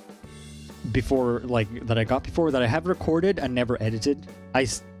before, like, that I got before, that I have recorded and never edited. I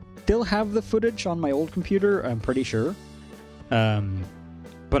still have the footage on my old computer, I'm pretty sure.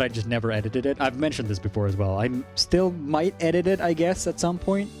 But I just never edited it. I've mentioned this before as well. I still might edit it, I guess, at some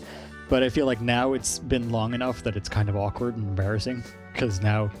point. But I feel like now it's been long enough that it's kind of awkward and embarrassing. Because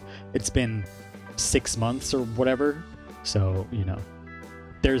now it's been 6 months or whatever. So, you know.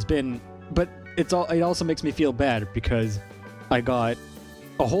 There's been... But it also makes me feel bad because I got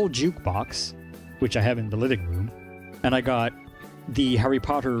a whole jukebox, which I have in the living room. And I got the Harry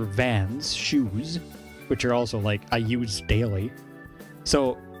Potter Vans shoes, which are also, like, I use daily.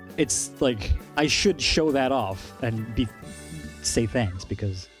 So it's like I should show that off and say thanks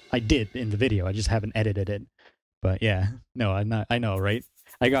because I did in the video. I just haven't edited it. But yeah, no, I'm not. I know, right?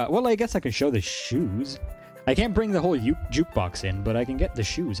 I guess I can show the shoes. I can't bring the whole jukebox in, but I can get the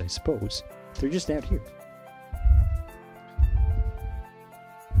shoes, I suppose. They're just out here.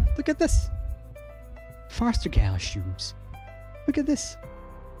 Look at this. Foster gal shoes. Look at this.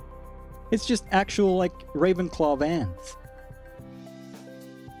 It's just actual, like, Ravenclaw Vans.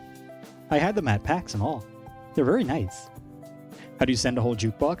 I had them at PAX and all. They're very nice. How do you send a whole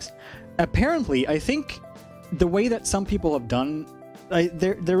jukebox? Apparently, I think the way that some people have done...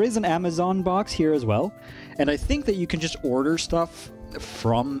 there is an Amazon box here as well. And I think that you can just order stuff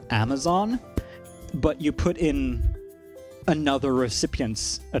from Amazon, but you put in another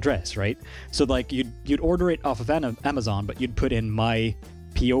recipient's address, right? So, like, you'd order it off of Amazon, but you'd put in my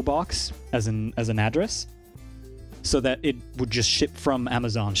P.O. box as an address, so that it would just ship from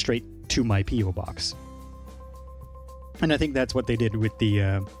Amazon straight to my P.O. box. And I think that's what they did with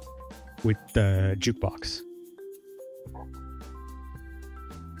the jukebox.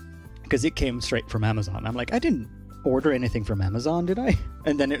 Because it came straight from Amazon. I'm like, I didn't order anything from Amazon, did I?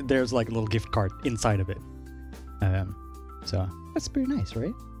 And then there's like a little gift card inside of it. So that's pretty nice,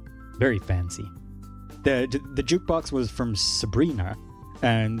 right? Very fancy. The jukebox was from Sabrina,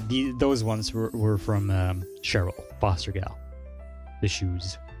 and those ones were from Cheryl, foster gal. The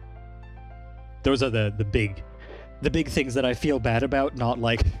shoes. Those are the big things that I feel bad about not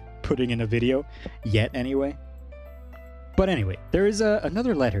like putting in a video yet anyway. But anyway, there is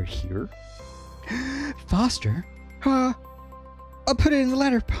another letter here. Foster? I'll put it in the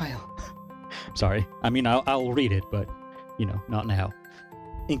letter pile. Sorry. I mean, I'll read it, but, you know, not now.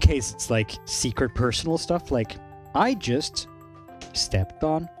 In case it's, like, secret personal stuff, like, I just stepped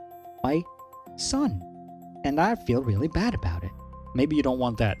on my son, and I feel really bad about it. Maybe you don't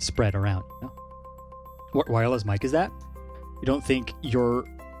want that spread around, you know? What wireless mic is that? You don't think your...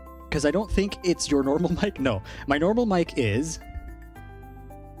 Because I don't think it's your normal mic. No, my normal mic is...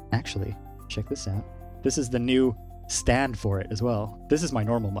 Actually, check this out. This is the new stand for it as well. This is my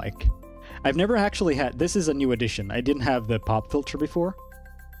normal mic. I've never actually had... This is a new addition. I didn't have the pop filter before.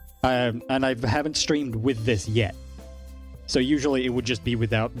 And I haven't streamed with this yet. So usually it would just be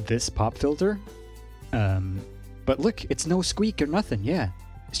without this pop filter. But look, it's no squeak or nothing, yeah.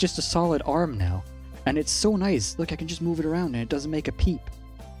 It's just a solid arm now. And it's so nice. Look, I can just move it around and it doesn't make a peep.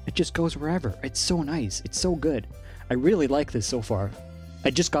 It just goes wherever. It's so nice. It's so good. I really like this so far.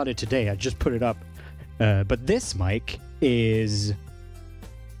 I just got it today. I just put it up. But this mic is...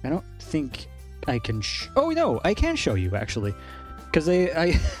 I don't think I can... Oh, no, I can show you, actually. Because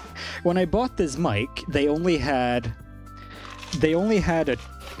I when I bought this mic, they only had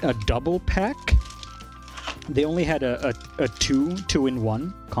a double pack. They only had a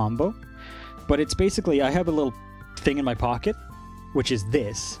two-in-one combo. But it's basically, I have a little thing in my pocket, which is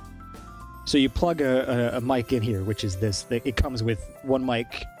this. So you plug a mic in here, which is this. It comes with one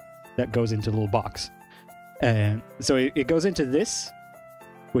mic that goes into a little box. So it goes into this,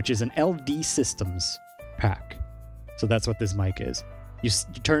 which is an LD Systems pack. So that's what this mic is. You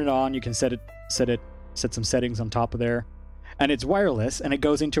turn it on, you can set some settings on top of there. And it's wireless, and it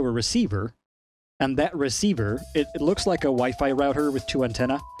goes into a receiver. And that receiver, it looks like a Wi-Fi router with two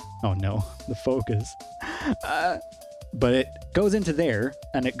antennae. Oh no, the focus. But it goes into there,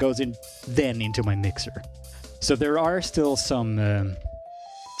 and it goes then into my mixer. So there are still some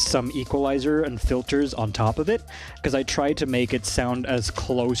equalizer and filters on top of it, because I tried to make it sound as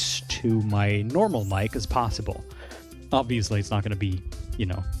close to my normal mic as possible. Obviously, it's not going to be, you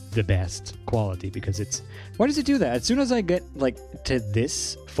know, the best quality, because it's... Why does it do that? As soon as I get, like, to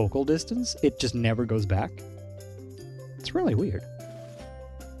this focal distance, it just never goes back. It's really weird.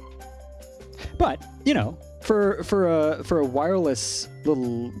 But, you know, for a wireless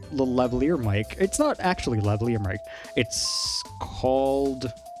little lavalier mic, it's not actually lavalier mic. It's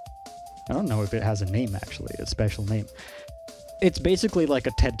called... I don't know if it has a name, actually, a special name. It's basically like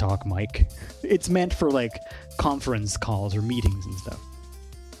a TED Talk mic. It's meant for, like, conference calls or meetings and stuff.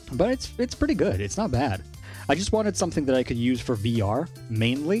 But it's pretty good. It's not bad. I just wanted something that I could use for VR,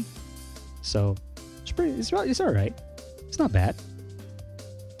 mainly. So, it's alright. It's not bad.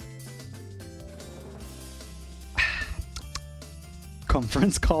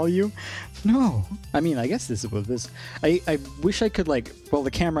 Conference call you? No. I mean, I guess this is what this... I wish I could, like... Well,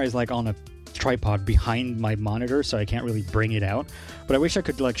 the camera is, like, on a tripod behind my monitor, so I can't really bring it out. But I wish I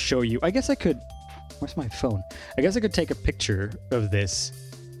could, like, show you... I guess I could... Where's my phone? I guess I could take a picture of this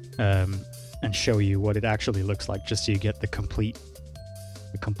and show you what it actually looks like, just so you get the complete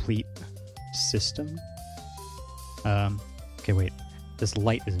system. Okay, wait. This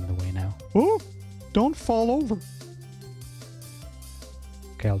light is in the way now. Oh! Don't fall over!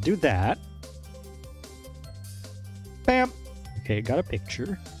 Okay, I'll do that. Bam! Okay, got a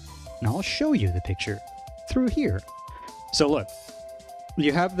picture. Now I'll show you the picture through here. So look,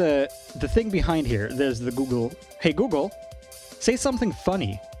 you have the thing behind here. There's the Google. Hey Google, say something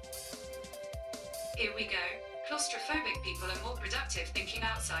funny. Here we go. Claustrophobic people are more productive thinking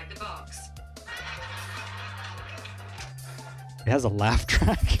outside the box. It has a laugh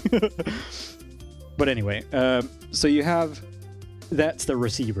track. But anyway, so you have... That's the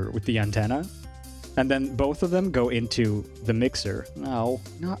receiver with the antenna. And then both of them go into the mixer. No,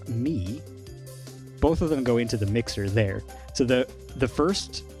 not me. Both of them go into the mixer there. So the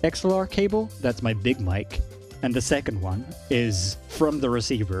first XLR cable, that's my big mic. And the second one is from the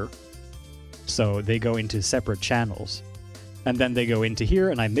receiver. So they go into separate channels. And then they go into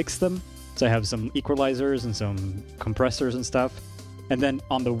here and I mix them. So I have some equalizers and some compressors and stuff. And then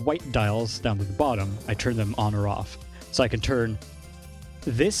on the white dials down at the bottom, I turn them on or off. So I can turn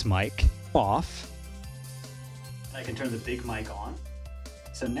this mic off. I can turn the big mic on.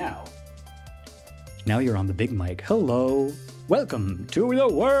 So now you're on the big mic. Hello. Welcome to the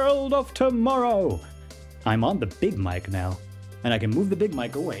world of tomorrow. I'm on the big mic now. And I can move the big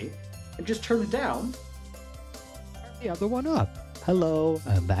mic away and just turn it down. Turn the other one up. Hello.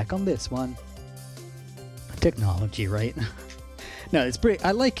 I'm back on this one. Technology, right? No, it's pretty.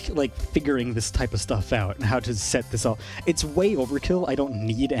 I like figuring this type of stuff out and how to set this all. It's way overkill. I don't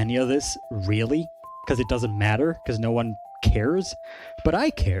need any of this really, because it doesn't matter, because no one cares. But I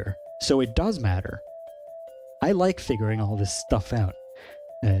care, so it does matter. I like figuring all this stuff out,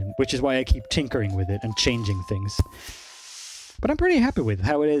 which is why I keep tinkering with it and changing things. But I'm pretty happy with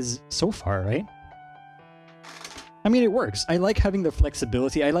how it is so far, right? I mean, it works. I like having the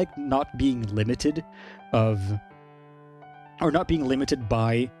flexibility. I like not being limited or not being limited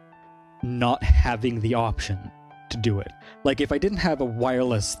by not having the option to do it. Like, if I didn't have a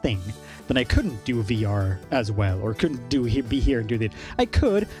wireless thing, then I couldn't do VR as well, or couldn't be here and do that. I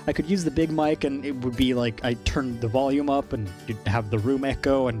could use the big mic, and it would be like, I turn the volume up, and you'd have the room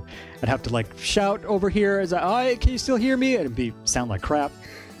echo, and I'd have to, like, shout over here as can you still hear me? And it'd sound like crap,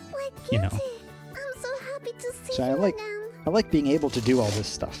 you know. I'm so happy to see So you again. I like being able to do all this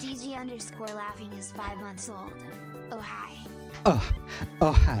stuff. DG_laughing is 5 months old. Oh, hi.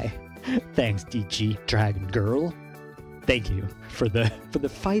 Oh, hi. Thanks, DG Dragon Girl. Thank you for the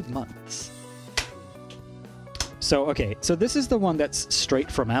 5 months. So, okay, so this is the one that's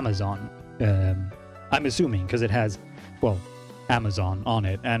straight from Amazon. I'm assuming, because it has, well, Amazon on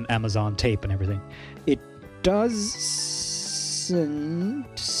it, and Amazon tape and everything. It doesn't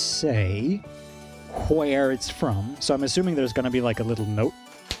say where it's from, so I'm assuming there's going to be like a little note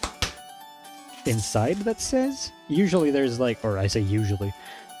inside that says. Usually there's like, or I say usually,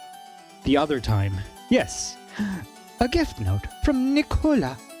 the other time, yes, a gift note from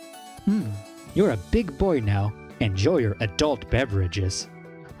Nicola. You're a big boy now. Enjoy your adult beverages.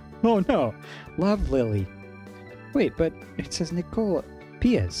 Oh no, love Lily. Wait, but it says Nicola.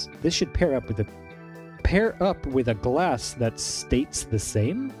 P.S. This should pair up with a glass that states the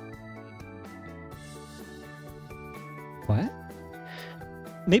same. What?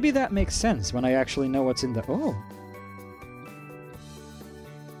 Maybe that makes sense when I actually know what's in the...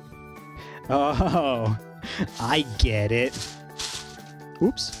 Oh, I get it.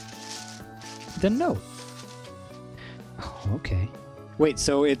 Oops. Then no. Oh, okay. Wait,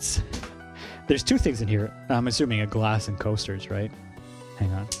 so it's... There's two things in here. I'm assuming a glass and coasters, right?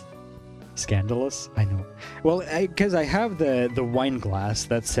 Hang on. Scandalous? I know. Well, because I have the wine glass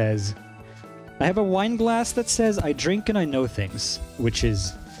that says... I have a wine glass that says, I drink and I know things, which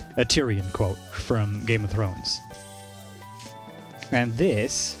is a Tyrion quote from Game of Thrones. And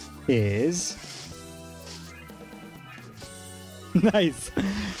this is... Nice!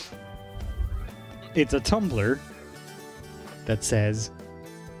 It's a tumbler that says,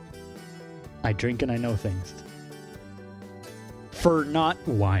 I drink and I know things. For not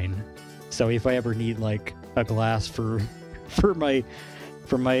wine. So if I ever need, like, a glass for my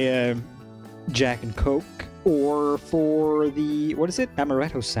Jack and Coke, or for the, what is it?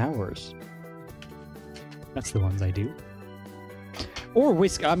 Amaretto sours. That's the ones I do. Or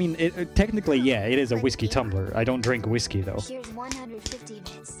whiskey. I mean, technically, yeah, it is a whiskey tumbler. I don't drink whiskey, though. Here's 150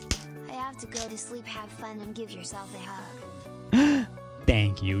 bits. I have to go to sleep, have fun, and give yourself a hug.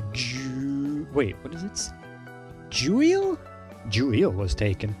 Thank you. Wait, what is it? Jewel? Jewel was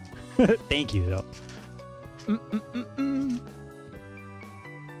taken. Thank you, though.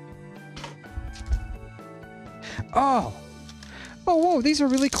 Oh, whoa, these are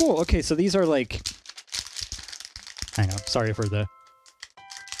really cool. Okay, so these are like... Hang on, sorry for the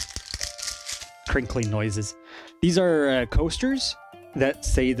crinkly noises. These are coasters that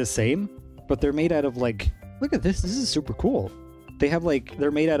say the same, but they're made out of like... Look at this, this is super cool. They have like...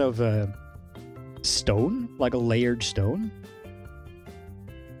 They're made out of stone, like a layered stone.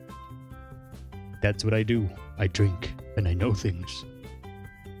 That's what I do. I drink, and I know things.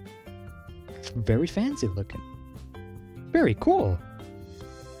 It's very fancy looking. Very cool.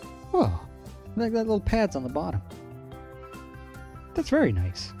 Oh, like that little pads on the bottom. That's very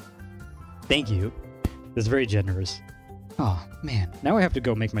nice. Thank you. That's very generous. Oh, man. Now I have to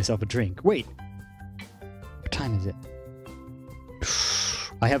go make myself a drink. Wait. What time is it?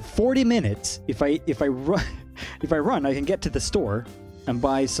 I have 40 minutes. If I run, I can get to the store and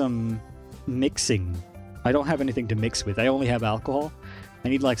buy some mixing. I don't have anything to mix with. I only have alcohol. I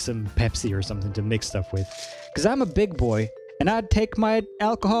need like some Pepsi or something to mix stuff with. Because I'm a big boy, and I'd take my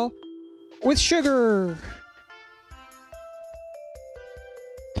alcohol with sugar.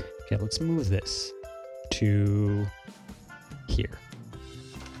 Okay, let's move this to here.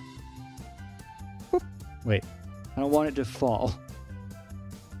 Whoop. Wait, I don't want it to fall.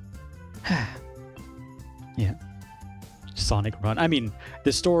 Yeah. Sonic Run. I mean,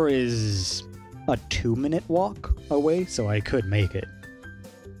 the store is a 2-minute walk away, so I could make it.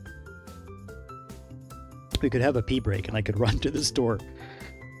 We could have a pee break and I could run to the store.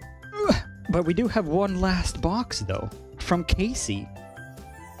 But we do have one last box, though, from Casey.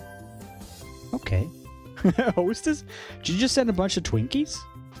 Okay. Hostess? Did you just send a bunch of Twinkies?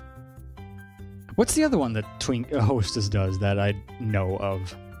 What's the other one that Hostess does that I know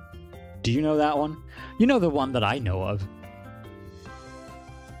of? Do you know that one? You know the one that I know of.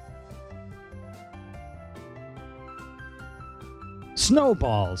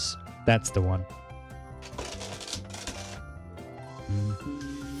 Snowballs. That's the one.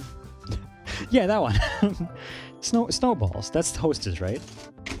 Yeah, that one. Snowballs. That's the Hostess, right?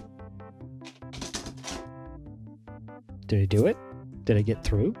 Did I do it? Did I get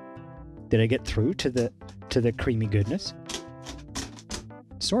through? Did I get through to the creamy goodness?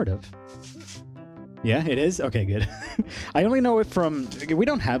 Sort of. Yeah, it is? Okay, good. I only know it from... We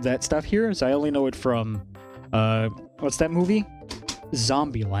don't have that stuff here, so I only know it from... what's that movie?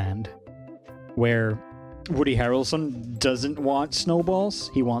 Zombieland. Where Woody Harrelson doesn't want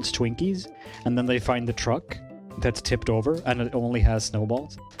snowballs, he wants Twinkies, and then they find the truck that's tipped over, and it only has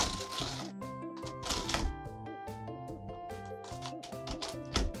snowballs.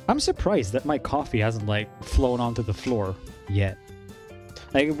 I'm surprised that my coffee hasn't, like, flown onto the floor yet.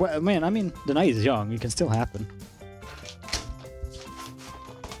 Like, man, I mean, the night is young. It can still happen.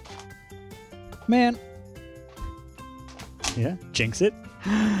 Man. Yeah, jinx it.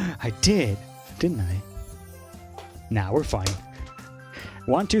 I did, didn't I? Nah, we're fine.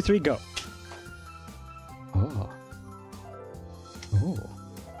 1, 2, 3, go. Oh. Oh.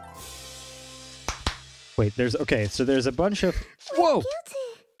 Wait, there's... Okay, so there's a bunch of... Whoa!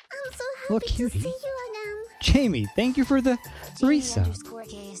 Look, cutie. See you again. Jamie, thank you for the resub.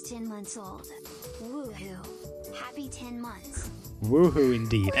 Jamie_K is 10 months old. Woohoo. Happy 10 months. Woohoo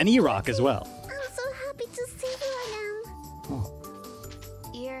indeed. And E-Rock as well. I'm so happy to see you again.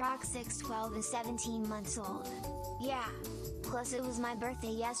 Oh. E-Rock 6, 12, and 17 months old. Yeah. Plus it was my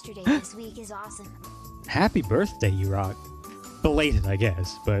birthday yesterday. This week is awesome. Happy birthday, E-Rock. Belated, I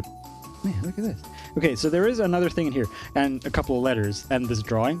guess, but... Man, look at this. Okay, so there is another thing in here, and a couple of letters, and this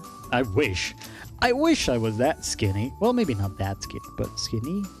drawing. I wish I was that skinny. Well, maybe not that skinny, but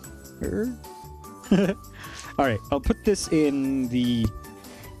skinny. Alright, I'll put this in the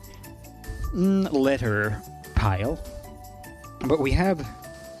letter pile. But we have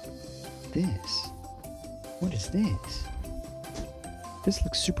this. What is this? This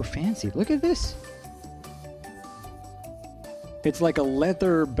looks super fancy. Look at this. It's like a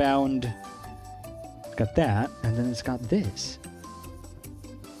leather-bound... Got that, and then it's got this.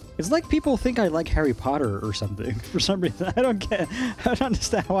 It's like people think I like Harry Potter or something for some reason. I don't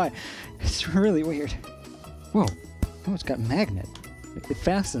understand why. It's really weird. Whoa. Oh, it's got magnet. It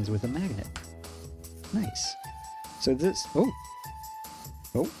fastens with a magnet. Nice. So this... Oh.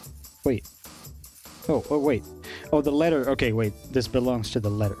 Oh. Wait. Oh, wait. Oh, the letter... Okay, wait. This belongs to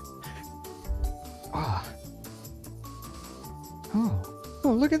the letter. Ah.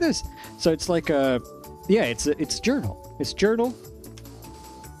 Oh, look at this. So it's like a... Yeah, it's journal. It's journal.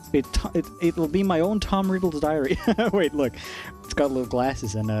 It'll be my own Tom Riddle's diary. Wait, look. It's got little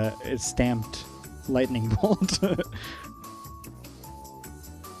glasses and it's stamped lightning bolt. This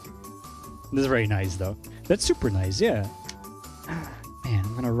is very nice, though. That's super nice, yeah. Man,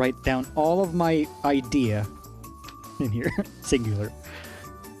 I'm gonna write down all of my idea in here. Singular.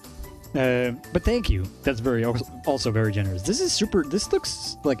 But thank you. That's also very generous. This is super... This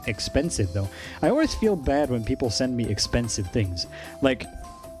looks, like, expensive, though. I always feel bad when people send me expensive things. Like,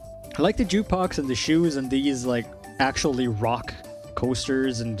 I like the jukebox and the shoes and these, like, actually rock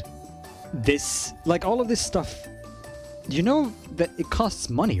coasters and this... Like, all of this stuff... You know that it costs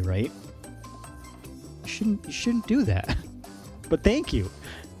money, right? You shouldn't do that. But thank you.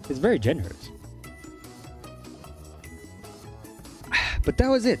 It's very generous. But that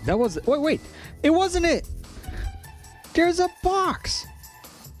was it. That was... Wait. It wasn't it. There's a box.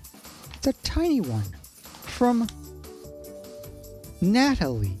 It's a tiny one. From...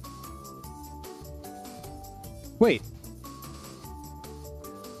 Natalie. Wait.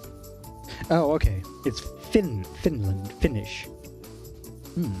 Oh, okay. It's Finland. Finnish.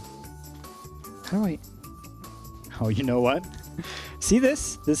 How do I... Oh, you know what? See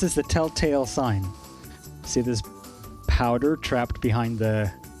this? This is the telltale sign. See this powder trapped behind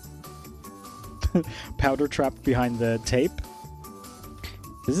the... powder trapped behind the tape?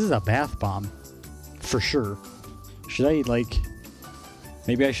 This is a bath bomb. For sure. Should I, like...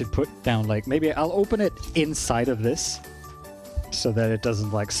 Maybe I should put down, like... Maybe I'll open it inside of this. So that it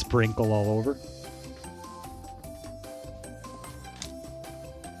doesn't, like, sprinkle all over.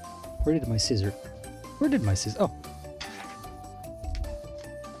 Where did my scissor... Where did my scissor... Oh.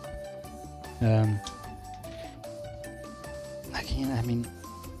 I mean...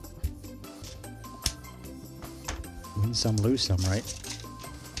 Win some, lose some, right?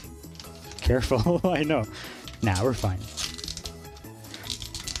 Careful, I know. Nah, we're fine.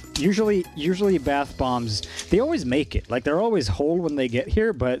 Usually bath bombs, they always make it. Like, they're always whole when they get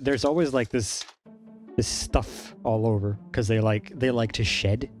here, but there's always like this stuff all over because they like to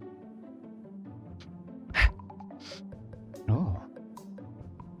shed. Oh.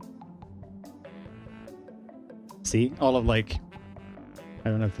 See, all of like, I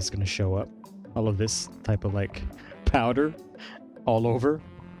don't know if it's gonna show up. All of this type of like powder all over.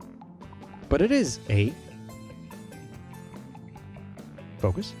 But it is a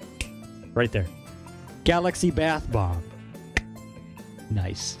focus. Right there. Galaxy bath bomb.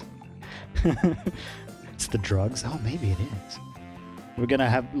 Nice. It's the drugs. Oh, maybe it is. We're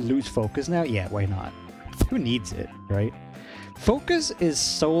gonna lose focus now? Yeah, why not? Who needs it, right? Focus is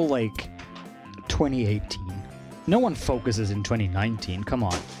so like 2018. No one focuses in 2019. Come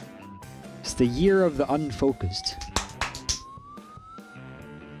on. It's the year of the unfocused. I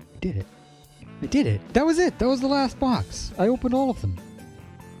did it. I did it. That was it. That was the last box. I opened all of them.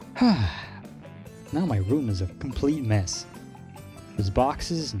 Now my room is a complete mess. There's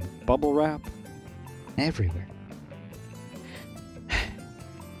boxes and bubble wrap everywhere.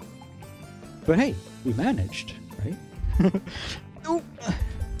 But hey, we managed, right? Oh,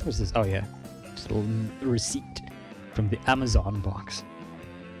 what's this? Oh yeah, just a little receipt from the Amazon box.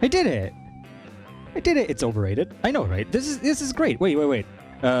 I did it. I did it. It's overrated. I know, right? This is great. Wait.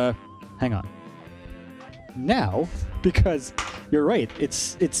 Hang on. Now, because you're right,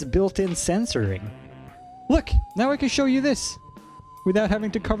 it's built-in censoring. Look, now I can show you this without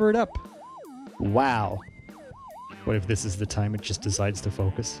having to cover it up. Wow. What if this is the time it just decides to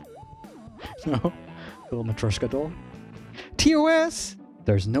focus? No? Little Matryoshka doll? TOS!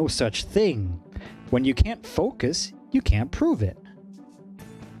 There's no such thing. When you can't focus, you can't prove it.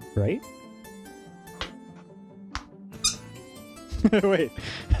 Right? Wait.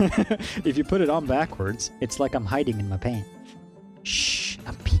 If you put it on backwards, it's like I'm hiding in my pants. Shh,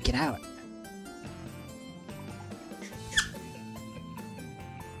 I'm peeking out.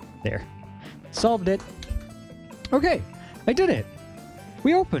 There. Solved it. Okay, I did it.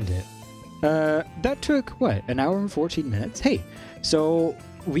 We opened it. That took, what, an hour and 14 minutes? Hey, so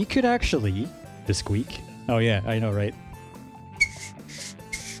we could actually... The squeak? Oh yeah, I know, right?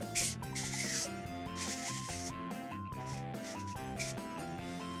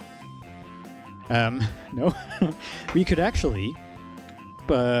 No. We could actually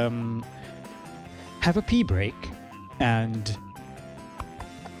have a pee break and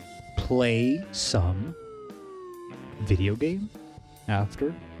play some video game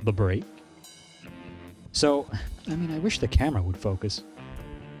after the break. So, I mean, I wish the camera would focus.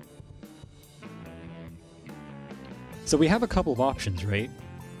 So we have a couple of options, right?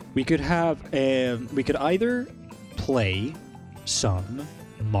 We could have we could either play some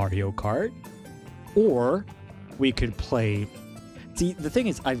Mario Kart, or we could play... See, the thing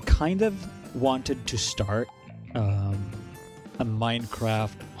is, I've kind of wanted to start a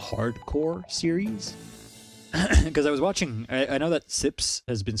Minecraft hardcore series. Because I was watching... I know that Sips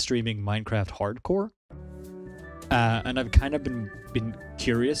has been streaming Minecraft hardcore. And I've kind of been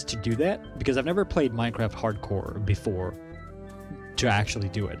curious to do that, because I've never played Minecraft hardcore before to actually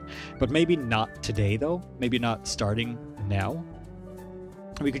do it. But maybe not today, though. Maybe not starting now.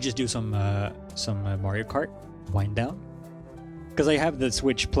 We could just do some Mario Kart wind down, because I have the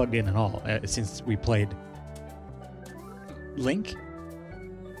Switch plugged in and all since we played Link.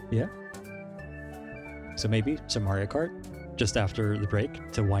 Yeah. So maybe some Mario Kart just after the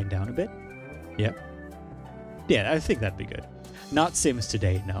break to wind down a bit. Yeah. Yeah, I think that'd be good. Not Sims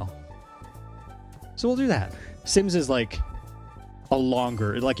today, no. So we'll do that. Sims is like a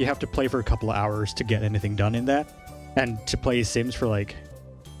longer, like you have to play for a couple of hours to get anything done in that, and to play Sims for like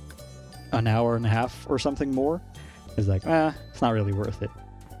an hour and a half or something more is like, it's not really worth it.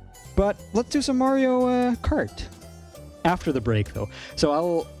 But let's do some Mario Kart after the break, though.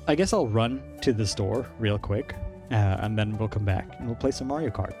 So I guess I'll run to the store real quick, and then we'll come back and we'll play some Mario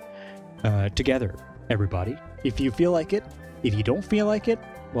Kart together, everybody. If you feel like it. If you don't feel like it,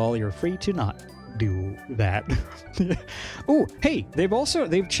 well, you're free to not do that. Oh, hey,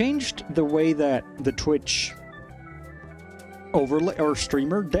 they've changed the way that the Twitch overlay or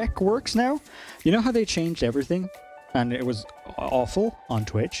streamer deck works now. You know how they changed everything and it was awful on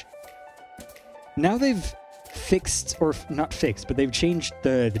Twitch? Now they've fixed, or not fixed, but they've changed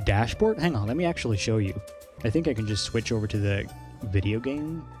the dashboard. Hang on, let me actually show you. I think I can just switch over to the video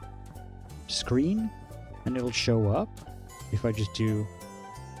game screen and it'll show up if I just do...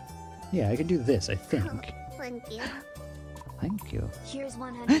 Yeah, I can do this, I think. Thank you. Thank you. Here's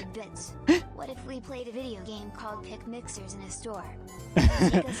 100 bits. What if we played a video game called Pick Mixers in a store?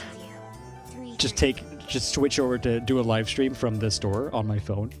 Take us with you. Just switch over to do a live stream from the store on my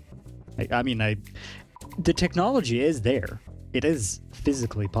phone. The technology is there. It is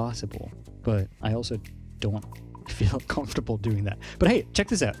physically possible, but I also don't feel comfortable doing that. But hey, check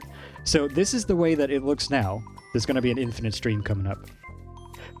this out. So this is the way that it looks now. There's going to be an infinite stream coming up.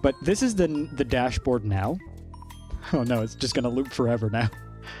 But this is the dashboard now. Oh no, it's just going to loop forever now.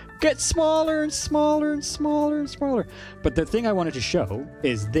 Get smaller and smaller and smaller and smaller. But the thing I wanted to show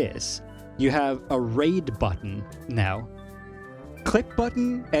is this. You have a raid button now. Clip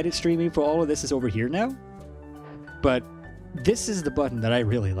button, edit streaming for all of this is over here now. But this is the button that I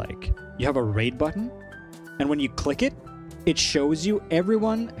really like. You have a raid button, and when you click it, it shows you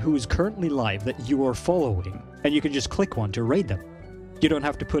everyone who's currently live that you are following, and you can just click one to raid them. You don't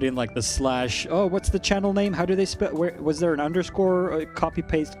have to put in like the slash, oh, what's the channel name? How do they spell? Where was there an underscore? Copy,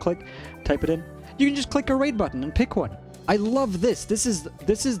 paste, click, type it in. You can just click a raid button and pick one. I love this. This is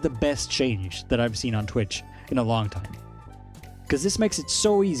the best change that I've seen on Twitch in a long time. Because this makes it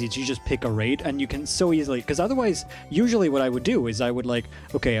so easy to just pick a raid, and you can so easily... Because otherwise, usually what I would do is I would I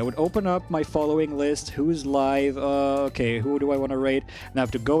would open up my following list, who's live, okay, who do I want to raid? And I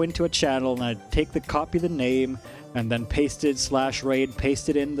have to go into a channel, and I copy the name, and then paste it, /raid, paste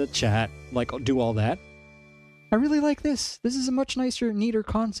it in the chat, do all that. I really like this. This is a much nicer, neater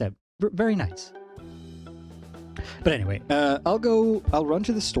concept. Very nice. But anyway, I'll run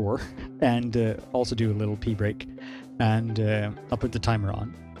to the store, and also do a little pee break. And I'll put the timer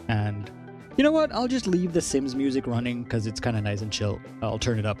on. And you know what? I'll just leave the Sims music running because it's kind of nice and chill. I'll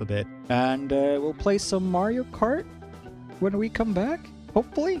turn it up a bit. And we'll play some Mario Kart when we come back,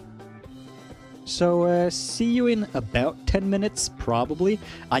 hopefully. So see you in about 10 minutes, probably.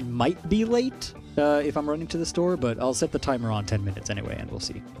 I might be late if I'm running to the store, but I'll set the timer on 10 minutes anyway, and we'll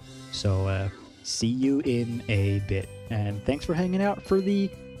see. So see you in a bit. And thanks for hanging out for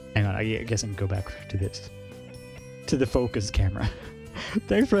the... Hang on, I guess I can go back to this. To the focus camera.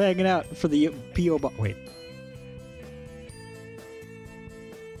 Thanks for hanging out for the P.O. box. Wait.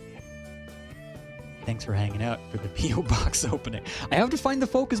 Thanks for hanging out for the P.O. box opening. I have to find the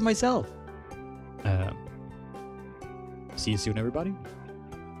focus myself. See you soon, everybody.